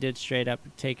really did straight up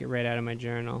take it right out of my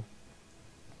journal.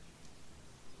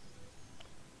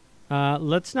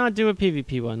 Let's not do a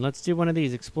PvP one. Let's do one of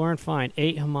these. Explore and find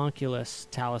 8 homunculus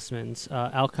talismans.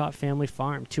 Alcott Family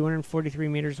Farm, 243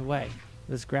 meters away.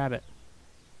 Let's grab it.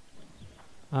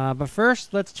 But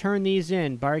first, let's turn these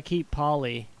in. Barkeep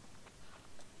Polly.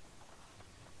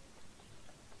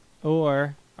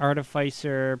 Or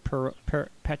Artificer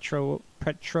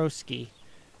Petrosky.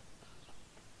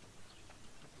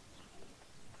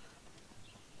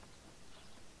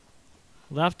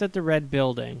 Left at the red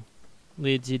building.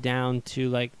 Leads you down to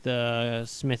like the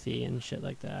smithy and shit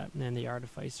like that, and the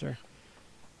artificer,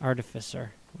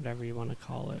 whatever you want to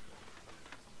call it.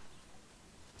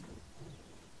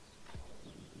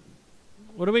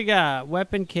 What do we got?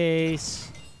 Weapon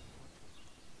case.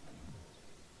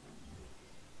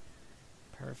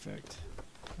 Perfect.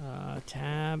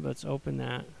 Tab. Let's open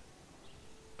that.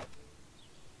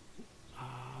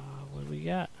 What do we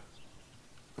got?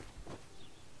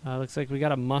 Looks like we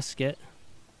got a musket.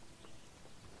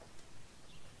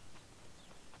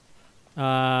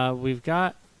 We've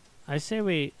got, I say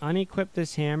we unequip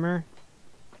this hammer.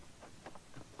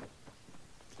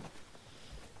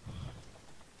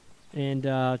 And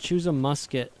choose a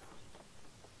musket.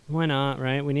 Why not,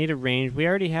 right? We need a range. We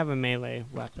already have a melee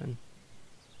weapon.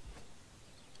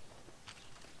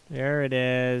 There it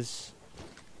is.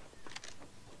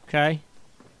 Okay.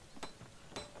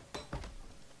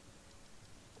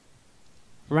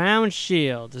 Round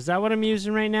shield. Is that what I'm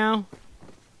using right now?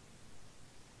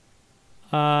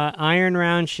 Iron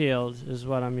round shield is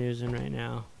what I'm using right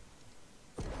now.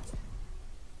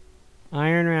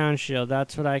 Iron round shield.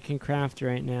 That's what I can craft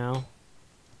right now.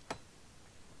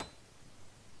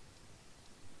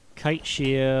 Kite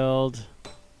shield.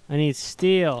 I need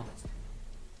steel.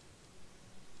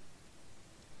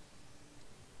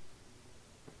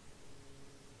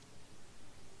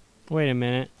 Wait a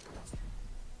minute.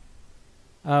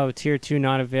 Oh, tier 2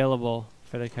 not available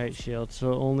for the kite shield.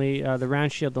 So only the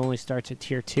round shield only starts at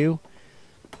tier 2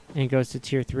 and goes to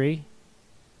tier 3.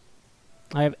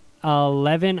 I have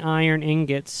 11 iron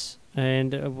ingots,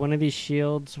 and one of these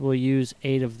shields will use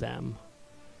 8 of them.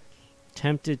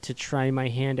 Tempted to try my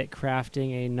hand at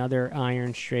crafting another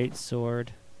iron straight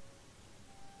sword.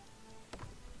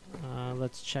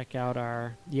 Let's check out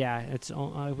our... Yeah, it's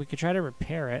we could try to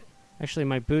repair it. Actually,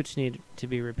 my boots need to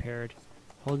be repaired.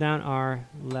 Hold down R,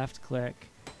 left click.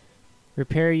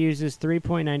 Repair uses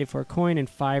 3.94 coin and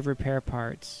 5 repair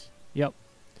parts. Yep.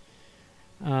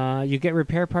 You get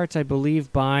repair parts, I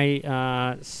believe,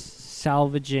 by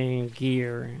salvaging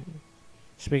gear.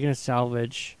 Speaking of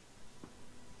salvage,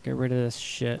 get rid of this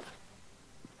shit.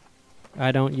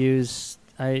 Don't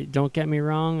get me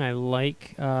wrong, I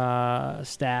like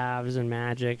staves and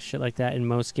magic, shit like that in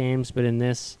most games, but in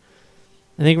this,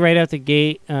 I think right out the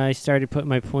gate, I started putting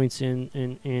my points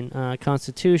in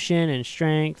Constitution and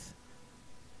Strength.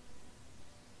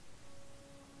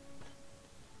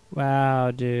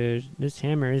 Wow, dude. This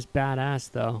hammer is badass,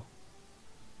 though.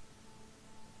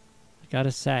 I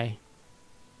gotta say.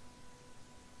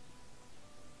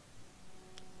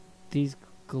 These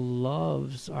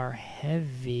gloves are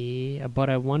heavy, but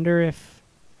I wonder if...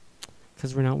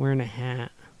 Because we're not wearing a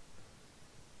hat.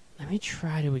 Let me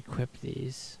try to equip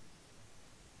these.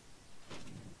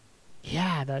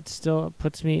 Yeah, that still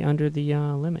puts me under the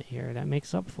limit here. That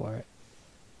makes up for it.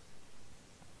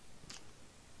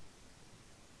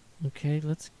 Okay,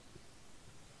 let's...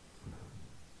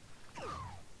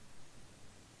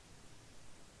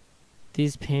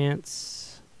 These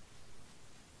pants...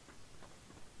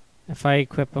 If I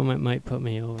equip them, it might put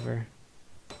me over.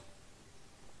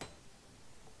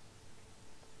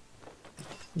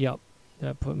 Yep,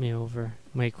 that put me over.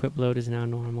 My equip load is now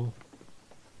normal.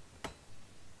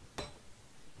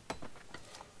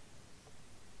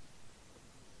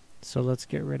 So let's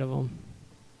get rid of them.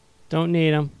 Don't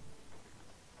need them.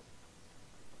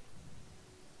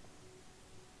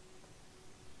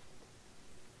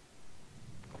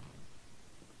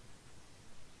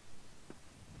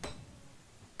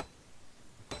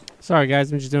 Sorry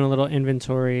guys, I'm just doing a little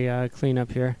inventory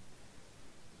cleanup here.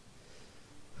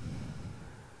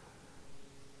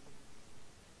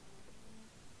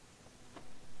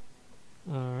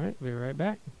 Alright, we'll be right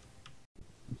back.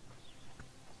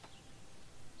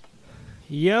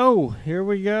 Yo, here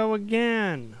we go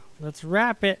again. Let's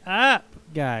wrap it up,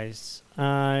 guys.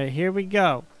 Here we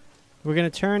go. We're going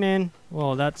to turn in.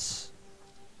 Well, that's...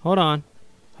 Hold on.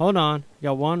 Hold on.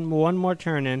 Got one more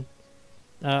turn in.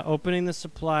 Opening the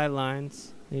supply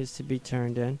lines needs to be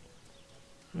turned in.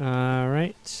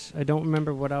 Alright. I don't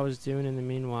remember what I was doing in the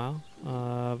meanwhile.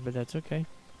 But that's okay.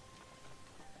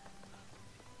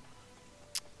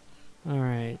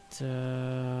 Alright.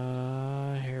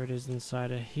 Here it is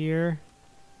inside of here.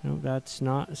 No, that's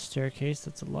not a staircase.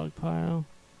 That's a log pile.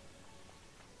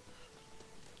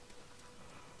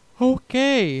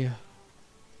 Okay.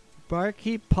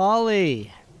 Barkeep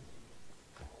Polly.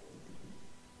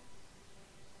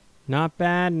 Not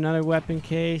bad. Another weapon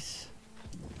case.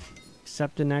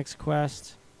 Accept the next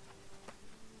quest.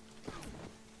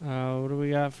 What do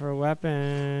we got for a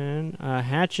weapon?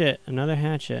 Hatchet. Another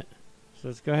hatchet. So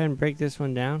let's go ahead and break this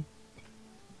one down.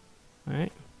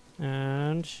 Alright.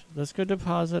 And let's go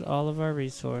deposit all of our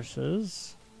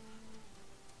resources.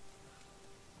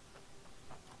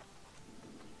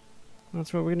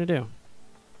 That's what we're going to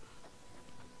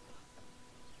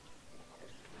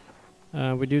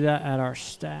do. We do that at our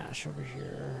stash over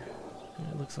here.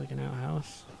 It looks like an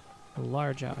outhouse. A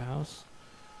large outhouse.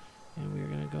 And we're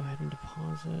going to go ahead and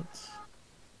deposit.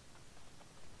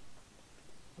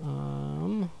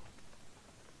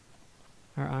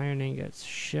 Our iron ingots.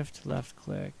 Shift left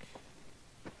click.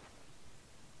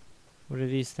 What are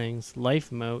these things?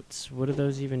 Life motes. What do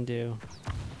those even do?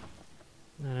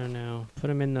 I don't know. Put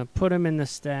them in the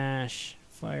stash.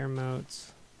 Fire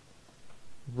motes.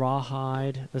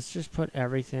 Rawhide. Let's just put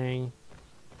everything.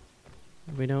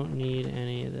 We don't need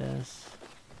any of this.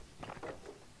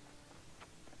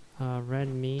 Red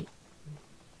meat.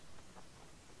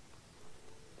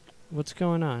 What's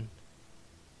going on?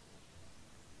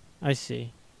 I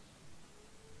see.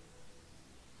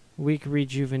 Weak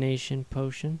rejuvenation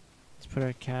potion. Let's put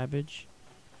our cabbage.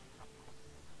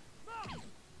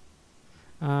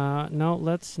 No,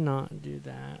 let's not do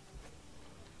that.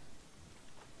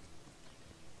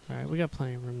 Alright, we got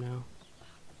plenty of room now.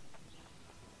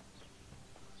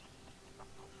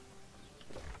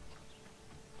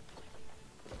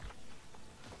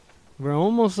 We're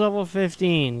almost level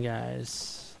 15,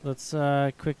 guys. Let's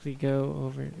quickly go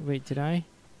over... Wait, did I?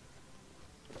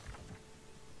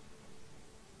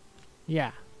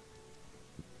 Yeah.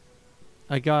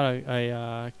 I got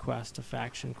a quest, a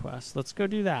faction quest. Let's go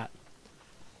do that.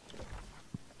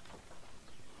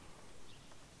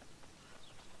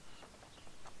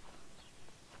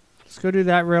 Let's go do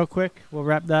that real quick. We'll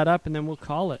wrap that up and then we'll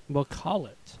call it. We'll call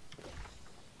it.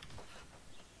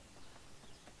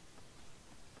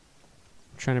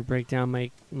 I'm trying to break down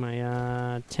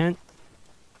my tent.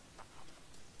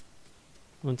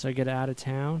 Once I get out of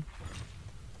town.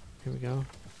 Here we go.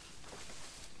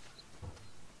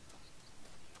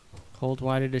 Hold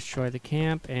Y to destroy the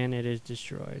camp, and it is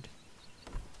destroyed.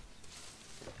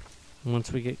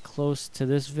 Once we get close to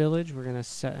this village, we're going to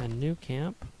set a new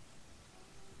camp.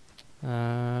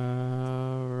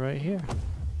 Right here.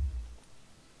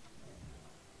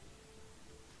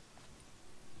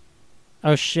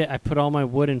 Oh shit, I put all my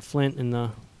wood and flint in the...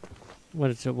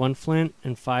 What is it, 1 flint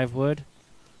and 5 wood?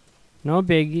 No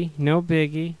biggie, no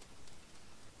biggie.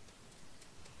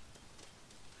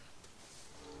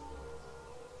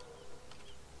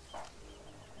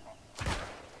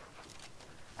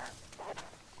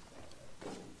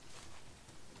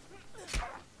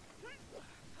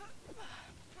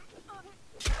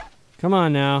 Come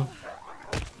on now.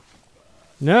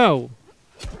 No.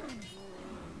 It's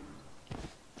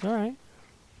all right.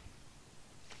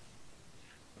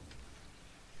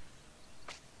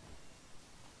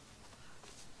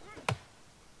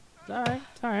 It's all right.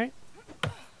 It's all right.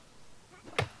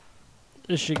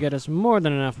 This should get us more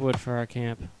than enough wood for our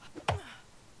camp.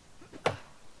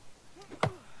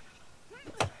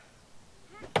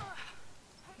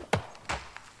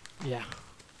 Yeah.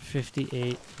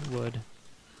 58 wood.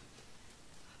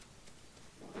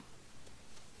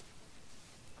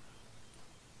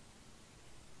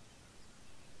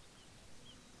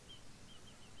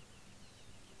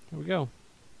 go?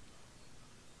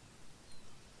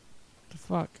 The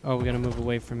fuck? Oh, we gotta move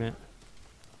away from it.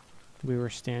 We were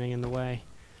standing in the way.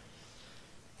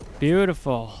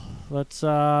 Beautiful. Let's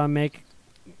make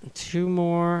 2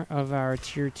 more of our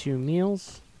tier 2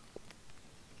 meals.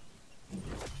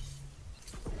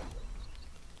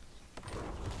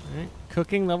 Alright,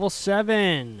 cooking level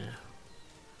 7.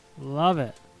 Love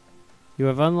it. You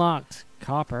have unlocked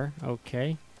copper.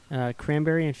 Okay.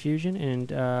 Cranberry infusion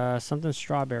and something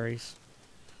strawberries.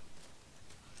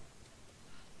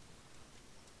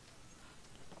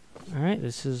 Alright,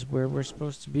 this is where we're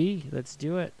supposed to be. Let's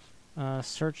do it.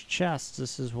 Search chests.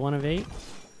 This is 1 of 8.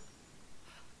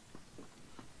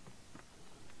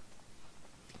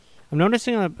 I'm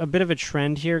noticing a bit of a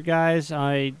trend here, guys.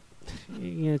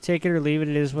 Take it or leave it.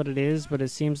 It is what it is. But it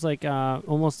seems like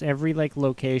almost every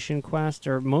location quest,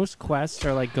 or most quests,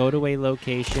 are go to a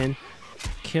location,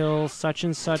 kill such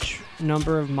and such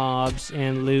number of mobs,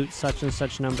 and loot such and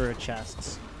such number of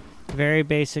chests. Very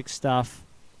basic stuff,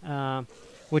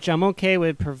 which I'm okay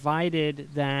with, provided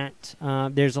that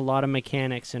there's a lot of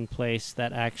mechanics in place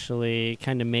that actually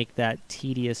kind of make that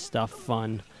tedious stuff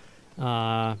fun.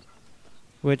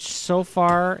 Which so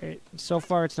far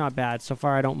it's not bad. So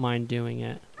far I don't mind doing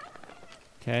it.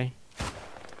 Okay.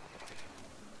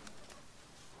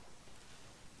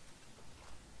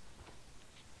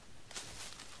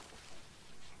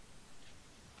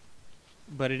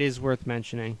 But it is worth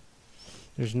mentioning.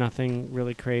 There's nothing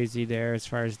really crazy there as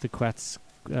far as the quests,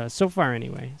 so far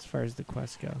anyway, as far as the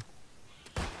quests go.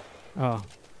 Oh.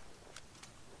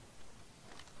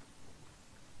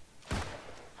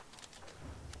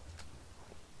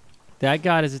 That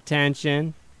got his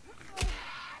attention.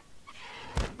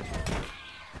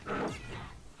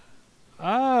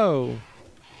 Oh.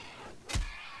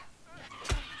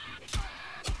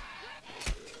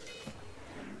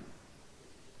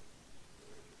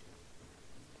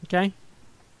 Okay.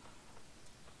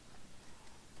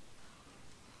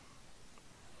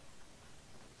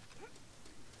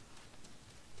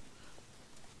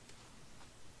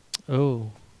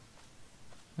 Oh.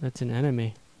 That's an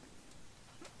enemy.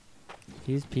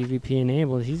 He's PvP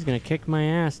enabled. He's gonna kick my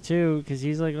ass too, because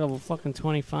he's level fucking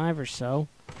 25 or so.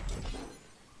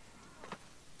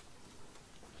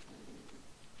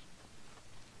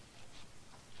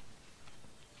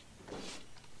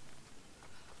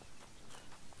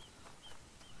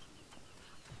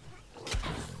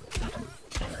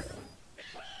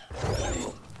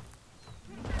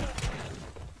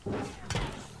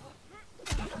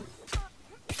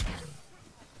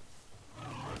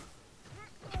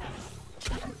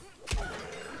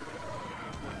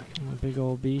 Big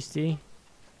old beastie.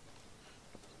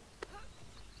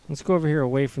 Let's go over here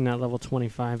away from that level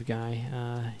 25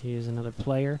 guy. He is another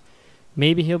player.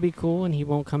 Maybe he'll be cool and he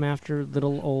won't come after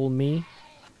little old me.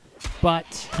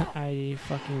 But I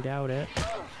fucking doubt it.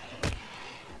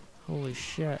 Holy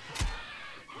shit.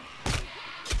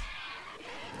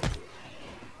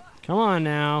 Come on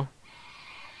now.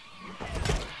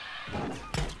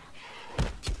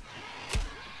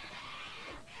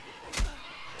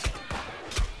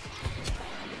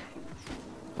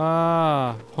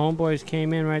 Ah, homeboys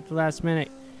came in right at the last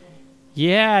minute.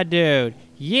 Yeah, dude.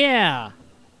 Yeah.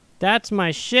 That's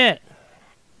my shit.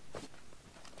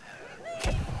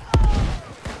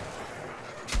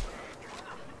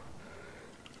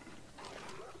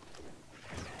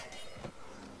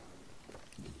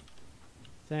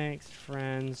 Thanks,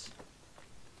 friends.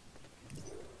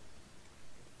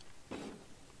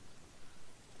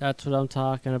 That's what I'm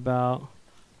talking about.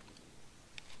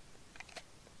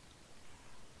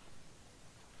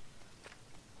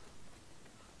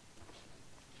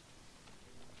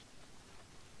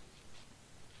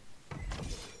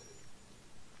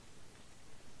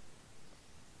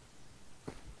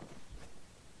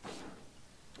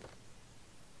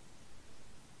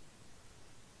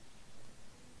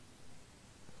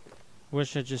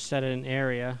 Wish I just set it in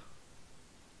area.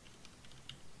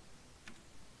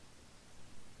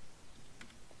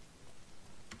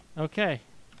 Okay.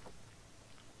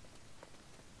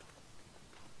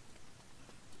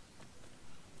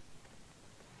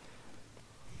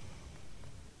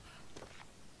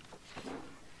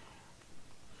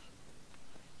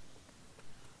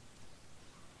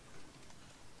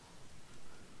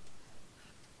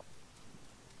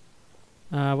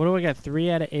 What do I got?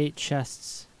 3 out of 8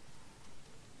 chests.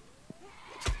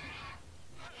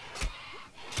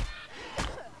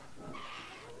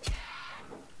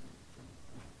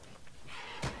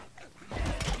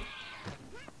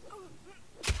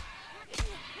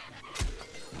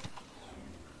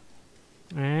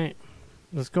 Alright,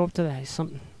 let's go up to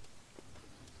that.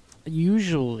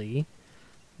 Usually,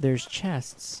 there's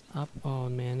chests up. Oh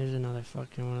man, there's another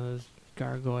fucking one of those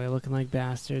gargoyle looking like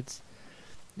bastards.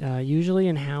 Usually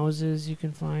in houses you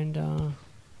can find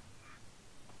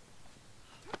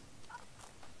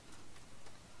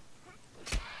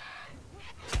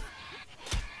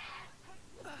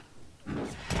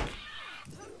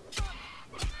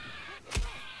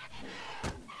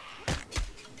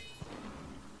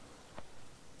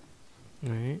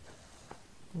Alright.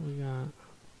 What we got?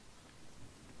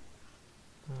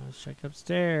 Let's check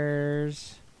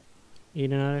upstairs.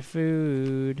 Eat another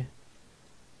food.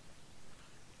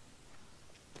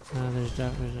 There's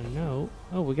a note.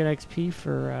 Oh, we got XP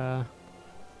for,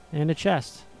 and a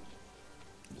chest.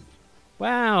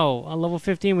 Wow! On level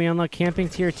 15, we unlock camping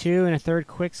tier 2 and a 3rd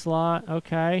quick slot.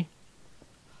 Okay.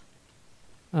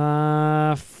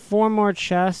 4 more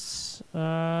chests.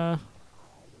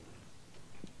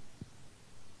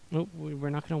 Nope, we're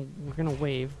gonna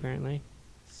wave, apparently.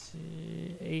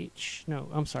 H, no,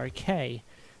 I'm sorry, K.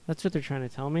 That's what they're trying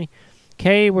to tell me.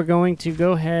 K, we're going to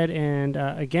go ahead and,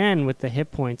 again, with the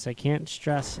hit points, I can't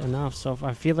stress enough, so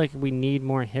I feel like we need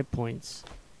more hit points,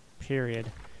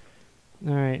 period.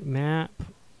 Alright, map,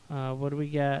 what do we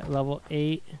get? Level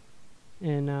 8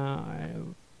 in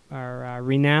our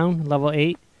renown, level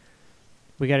 8.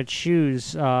 We got to choose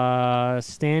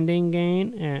standing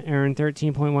gain, earn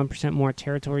 13.1% more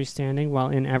territory standing while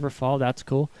in Everfall. That's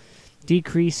cool.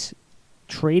 Decrease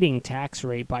trading tax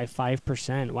rate by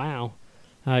 5%. Wow.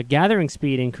 Gathering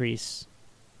speed increase.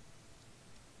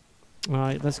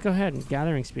 Let's go ahead and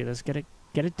gathering speed. Let's get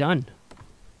it done.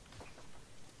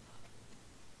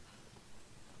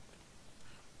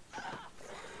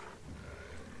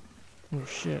 Oh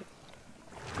shit.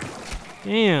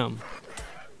 Damn.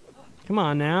 Come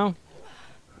on now.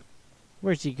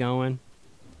 Where's he going?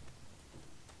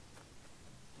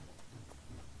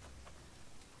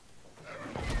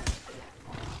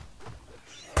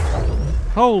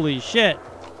 Holy shit.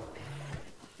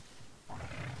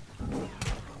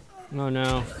 Oh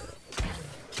no.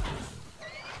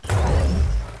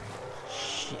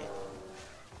 Shit.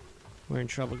 We're in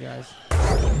trouble, guys.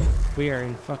 We are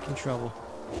in fucking trouble.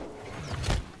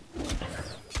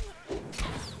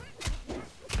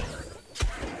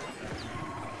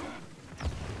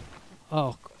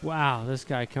 Oh, wow, this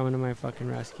guy coming to my fucking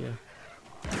rescue.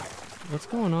 What's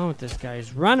going on with this guy?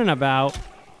 He's running about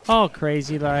all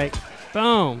crazy like.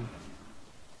 Boom.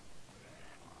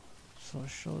 So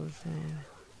shoulders down.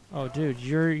 Oh, dude,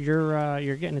 you're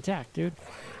getting attacked, dude.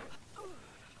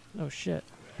 Oh shit.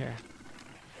 Here.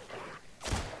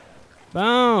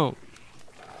 Boom.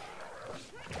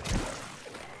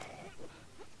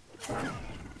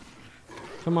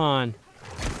 Come on.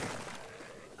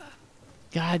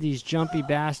 God, these jumpy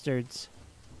bastards.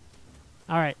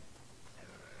 All right.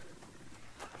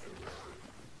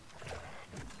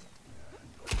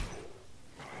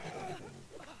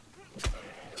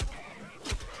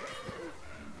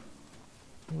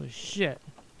 Holy shit.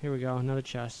 Here we go, another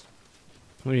chest.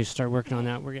 We need to start working on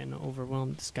that. We're getting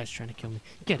overwhelmed. This guy's trying to kill me.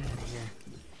 Get out of here.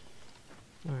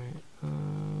 Alright.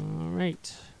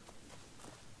 Alright.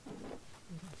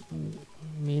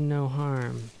 Mean no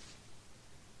harm.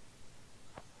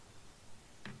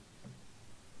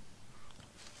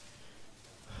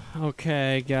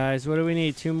 Okay, guys. What do we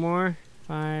need? 2 more?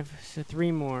 5, so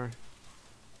 3 more.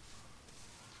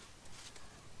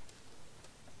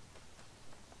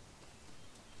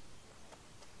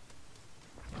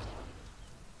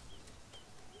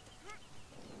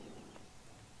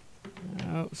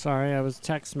 Oh, sorry, I was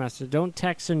text message. Don't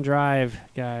text and drive,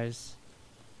 guys.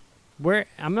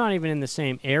 I'm not even in the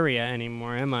same area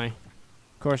anymore, am I?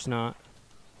 Of course not.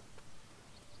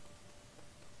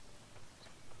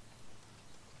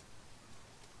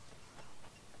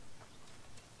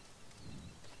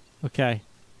 Okay.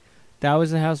 That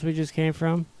was the house we just came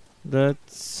from.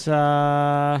 Let's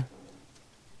go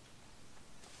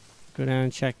down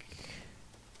and check.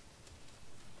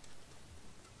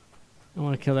 I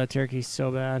want to kill that turkey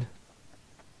so bad.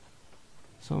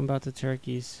 Something about the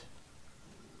turkeys.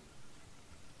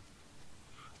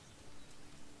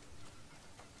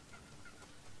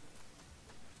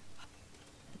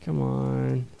 Come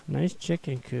on. Nice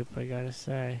chicken coop, I gotta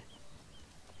say.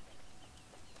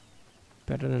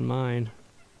 Better than mine.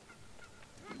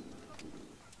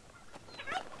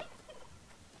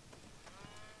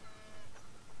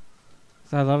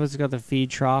 So I love it's got the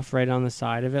feed trough right on the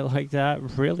side of it like that.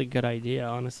 Really good idea,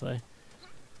 honestly.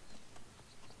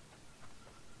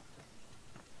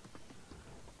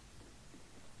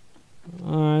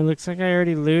 Looks like I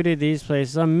already looted these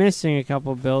places. I'm missing a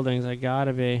couple buildings. I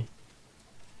gotta be.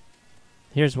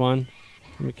 Here's one.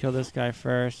 Let me kill this guy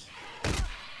first.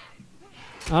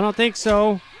 I don't think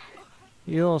so.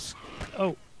 You'll...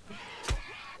 Oh.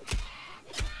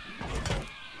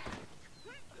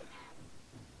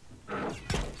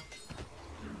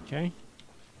 Okay.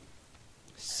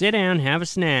 Sit down, have a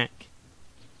snack.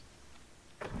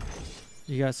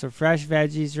 You got some fresh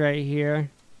veggies right here.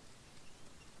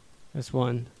 That's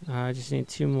one. I just need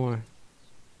 2 more.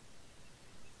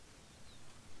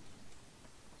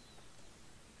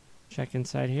 Check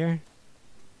inside here.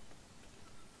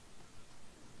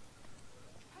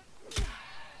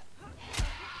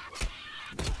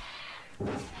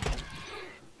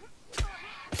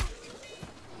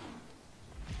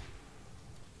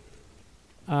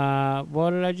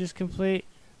 What did I just complete?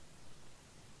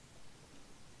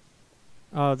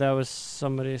 Oh, that was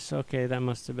somebody's. Okay, that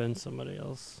must have been somebody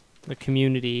else. The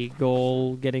community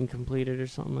goal getting completed or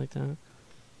something like that.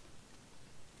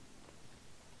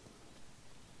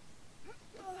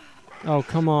 Oh,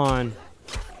 come on.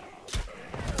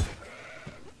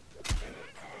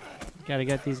 Gotta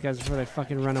get these guys before they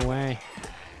fucking run away.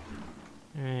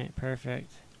 Alright,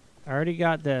 perfect. I already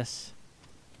got this.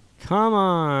 Come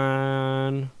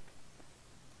on.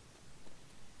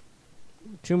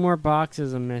 2 more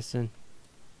boxes I'm missing.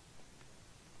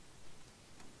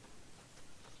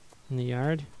 In the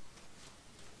yard.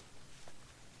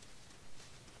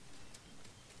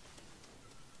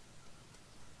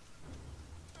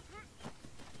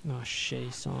 Oh shit,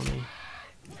 he saw me.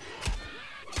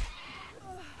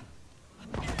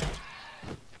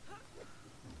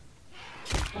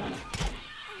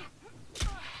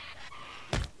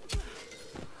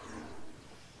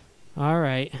 All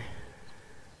right.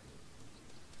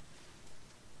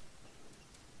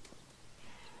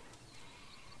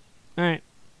 All right.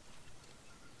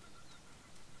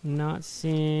 Not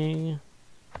seeing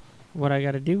what I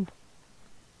got to do.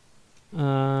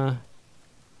 I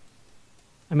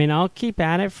mean, I'll keep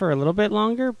at it for a little bit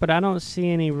longer, but I don't see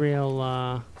any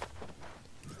real,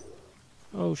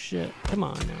 Oh, shit. Come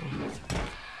on now.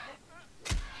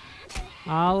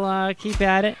 I'll keep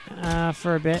at it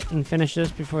for a bit and finish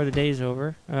this before the day's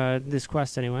over. This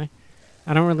quest, anyway.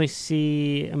 I don't really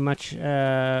see much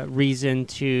reason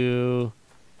to...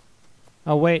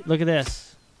 Oh, wait. Look at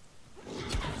this.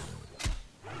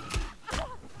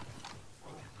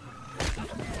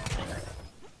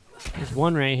 There's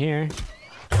one right here.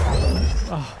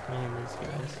 Oh, man, these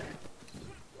guys.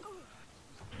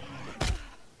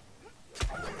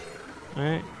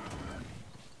 Alright.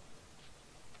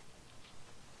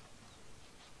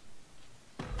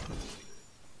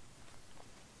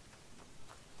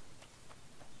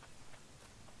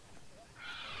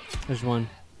 There's one.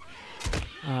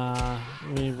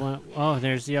 We need one. Oh,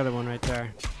 there's the other one right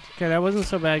there. Okay, that wasn't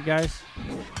so bad, guys.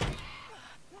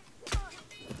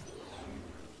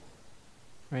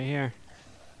 Right here.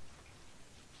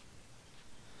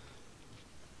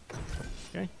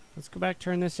 Okay, let's go back,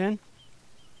 turn this in.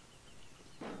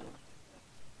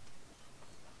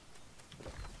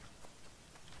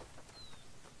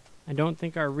 I don't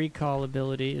think our recall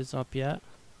ability is up yet.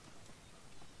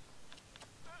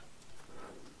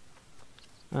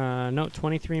 No,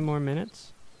 23 more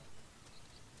minutes.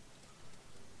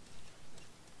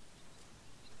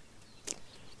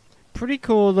 Pretty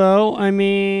cool, though. I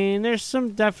mean, there's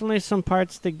definitely some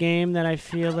parts of the game that I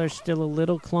feel are still a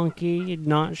little clunky.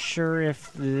 Not sure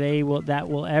if that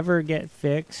will ever get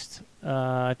fixed.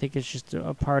 I think it's just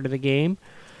a part of the game.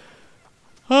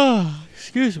 Oh,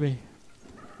 excuse me.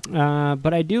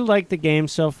 But I do like the game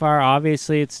so far.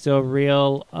 Obviously, it's still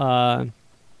real. I'm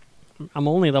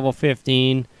only level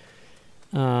 15.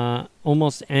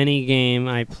 Almost any game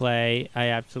I play, I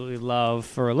absolutely love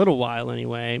for a little while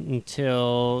anyway,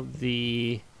 until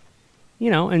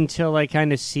until I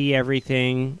kind of see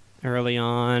everything early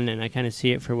on and I kind of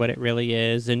see it for what it really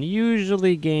is. And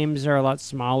usually games are a lot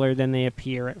smaller than they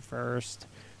appear at first,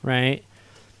 right?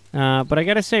 But I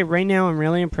gotta say, right now I'm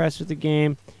really impressed with the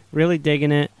game, really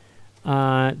digging it.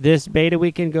 This beta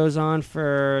weekend goes on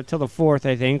till the 4th,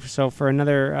 I think, so for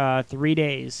another 3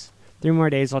 days. 3 more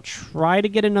days. I'll try to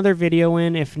get another video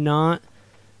in. If not,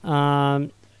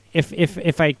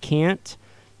 if I can't,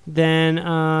 then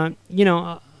I'll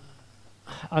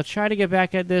try to get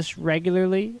back at this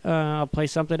regularly. I'll play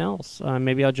something else.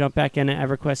 Maybe I'll jump back in at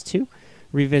EverQuest 2,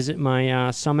 revisit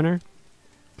my Summoner,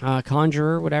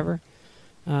 Conjurer, whatever,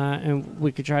 and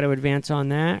we could try to advance on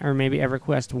that. Or maybe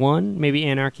EverQuest 1, maybe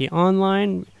Anarchy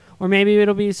Online, or maybe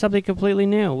it'll be something completely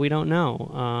new. We don't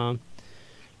know.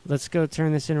 Let's go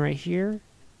turn this in right here.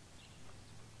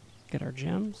 Get our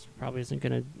gems. Probably isn't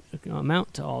going to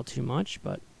amount to all too much,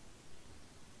 but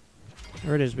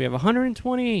there it is. We have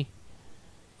 120.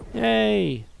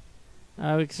 Yay!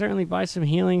 We can certainly buy some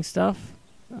healing stuff.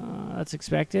 That's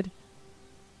expected.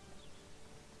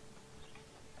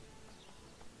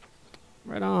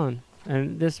 Right on.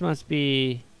 And this must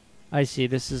be... I see.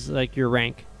 This is like your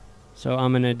rank. So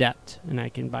I'm an adept, and I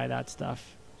can buy that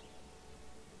stuff.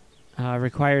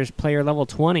 Requires player level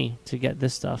 20 to get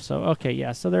this stuff. So, okay,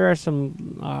 yeah. So there are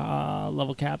some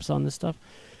level caps on this stuff.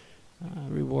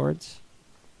 Rewards.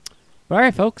 But all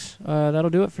right, folks.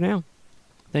 That'll do it for now.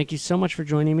 Thank you so much for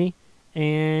joining me.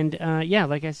 And, yeah,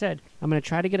 like I said, I'm going to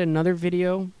try to get another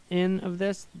video in of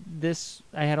this.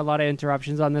 I had a lot of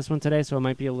interruptions on this one today, so it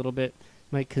might be a little bit...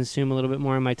 might consume a little bit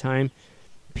more of my time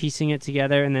piecing it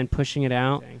together and then pushing it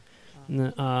out.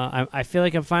 I feel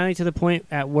like I'm finally to the point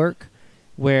at work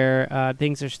where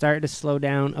things are starting to slow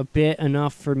down a bit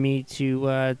enough for me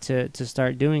to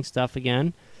start doing stuff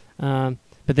again. But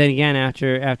then again,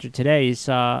 after today, you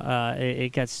saw it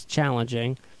gets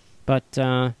challenging. But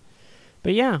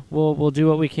yeah, we'll do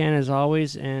what we can as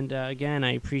always. And again,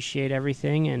 I appreciate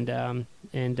everything, and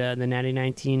the Natty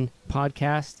 19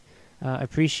 podcast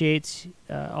appreciates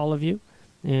all of you.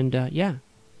 And yeah,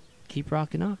 keep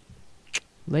rocking on.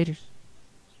 Laters.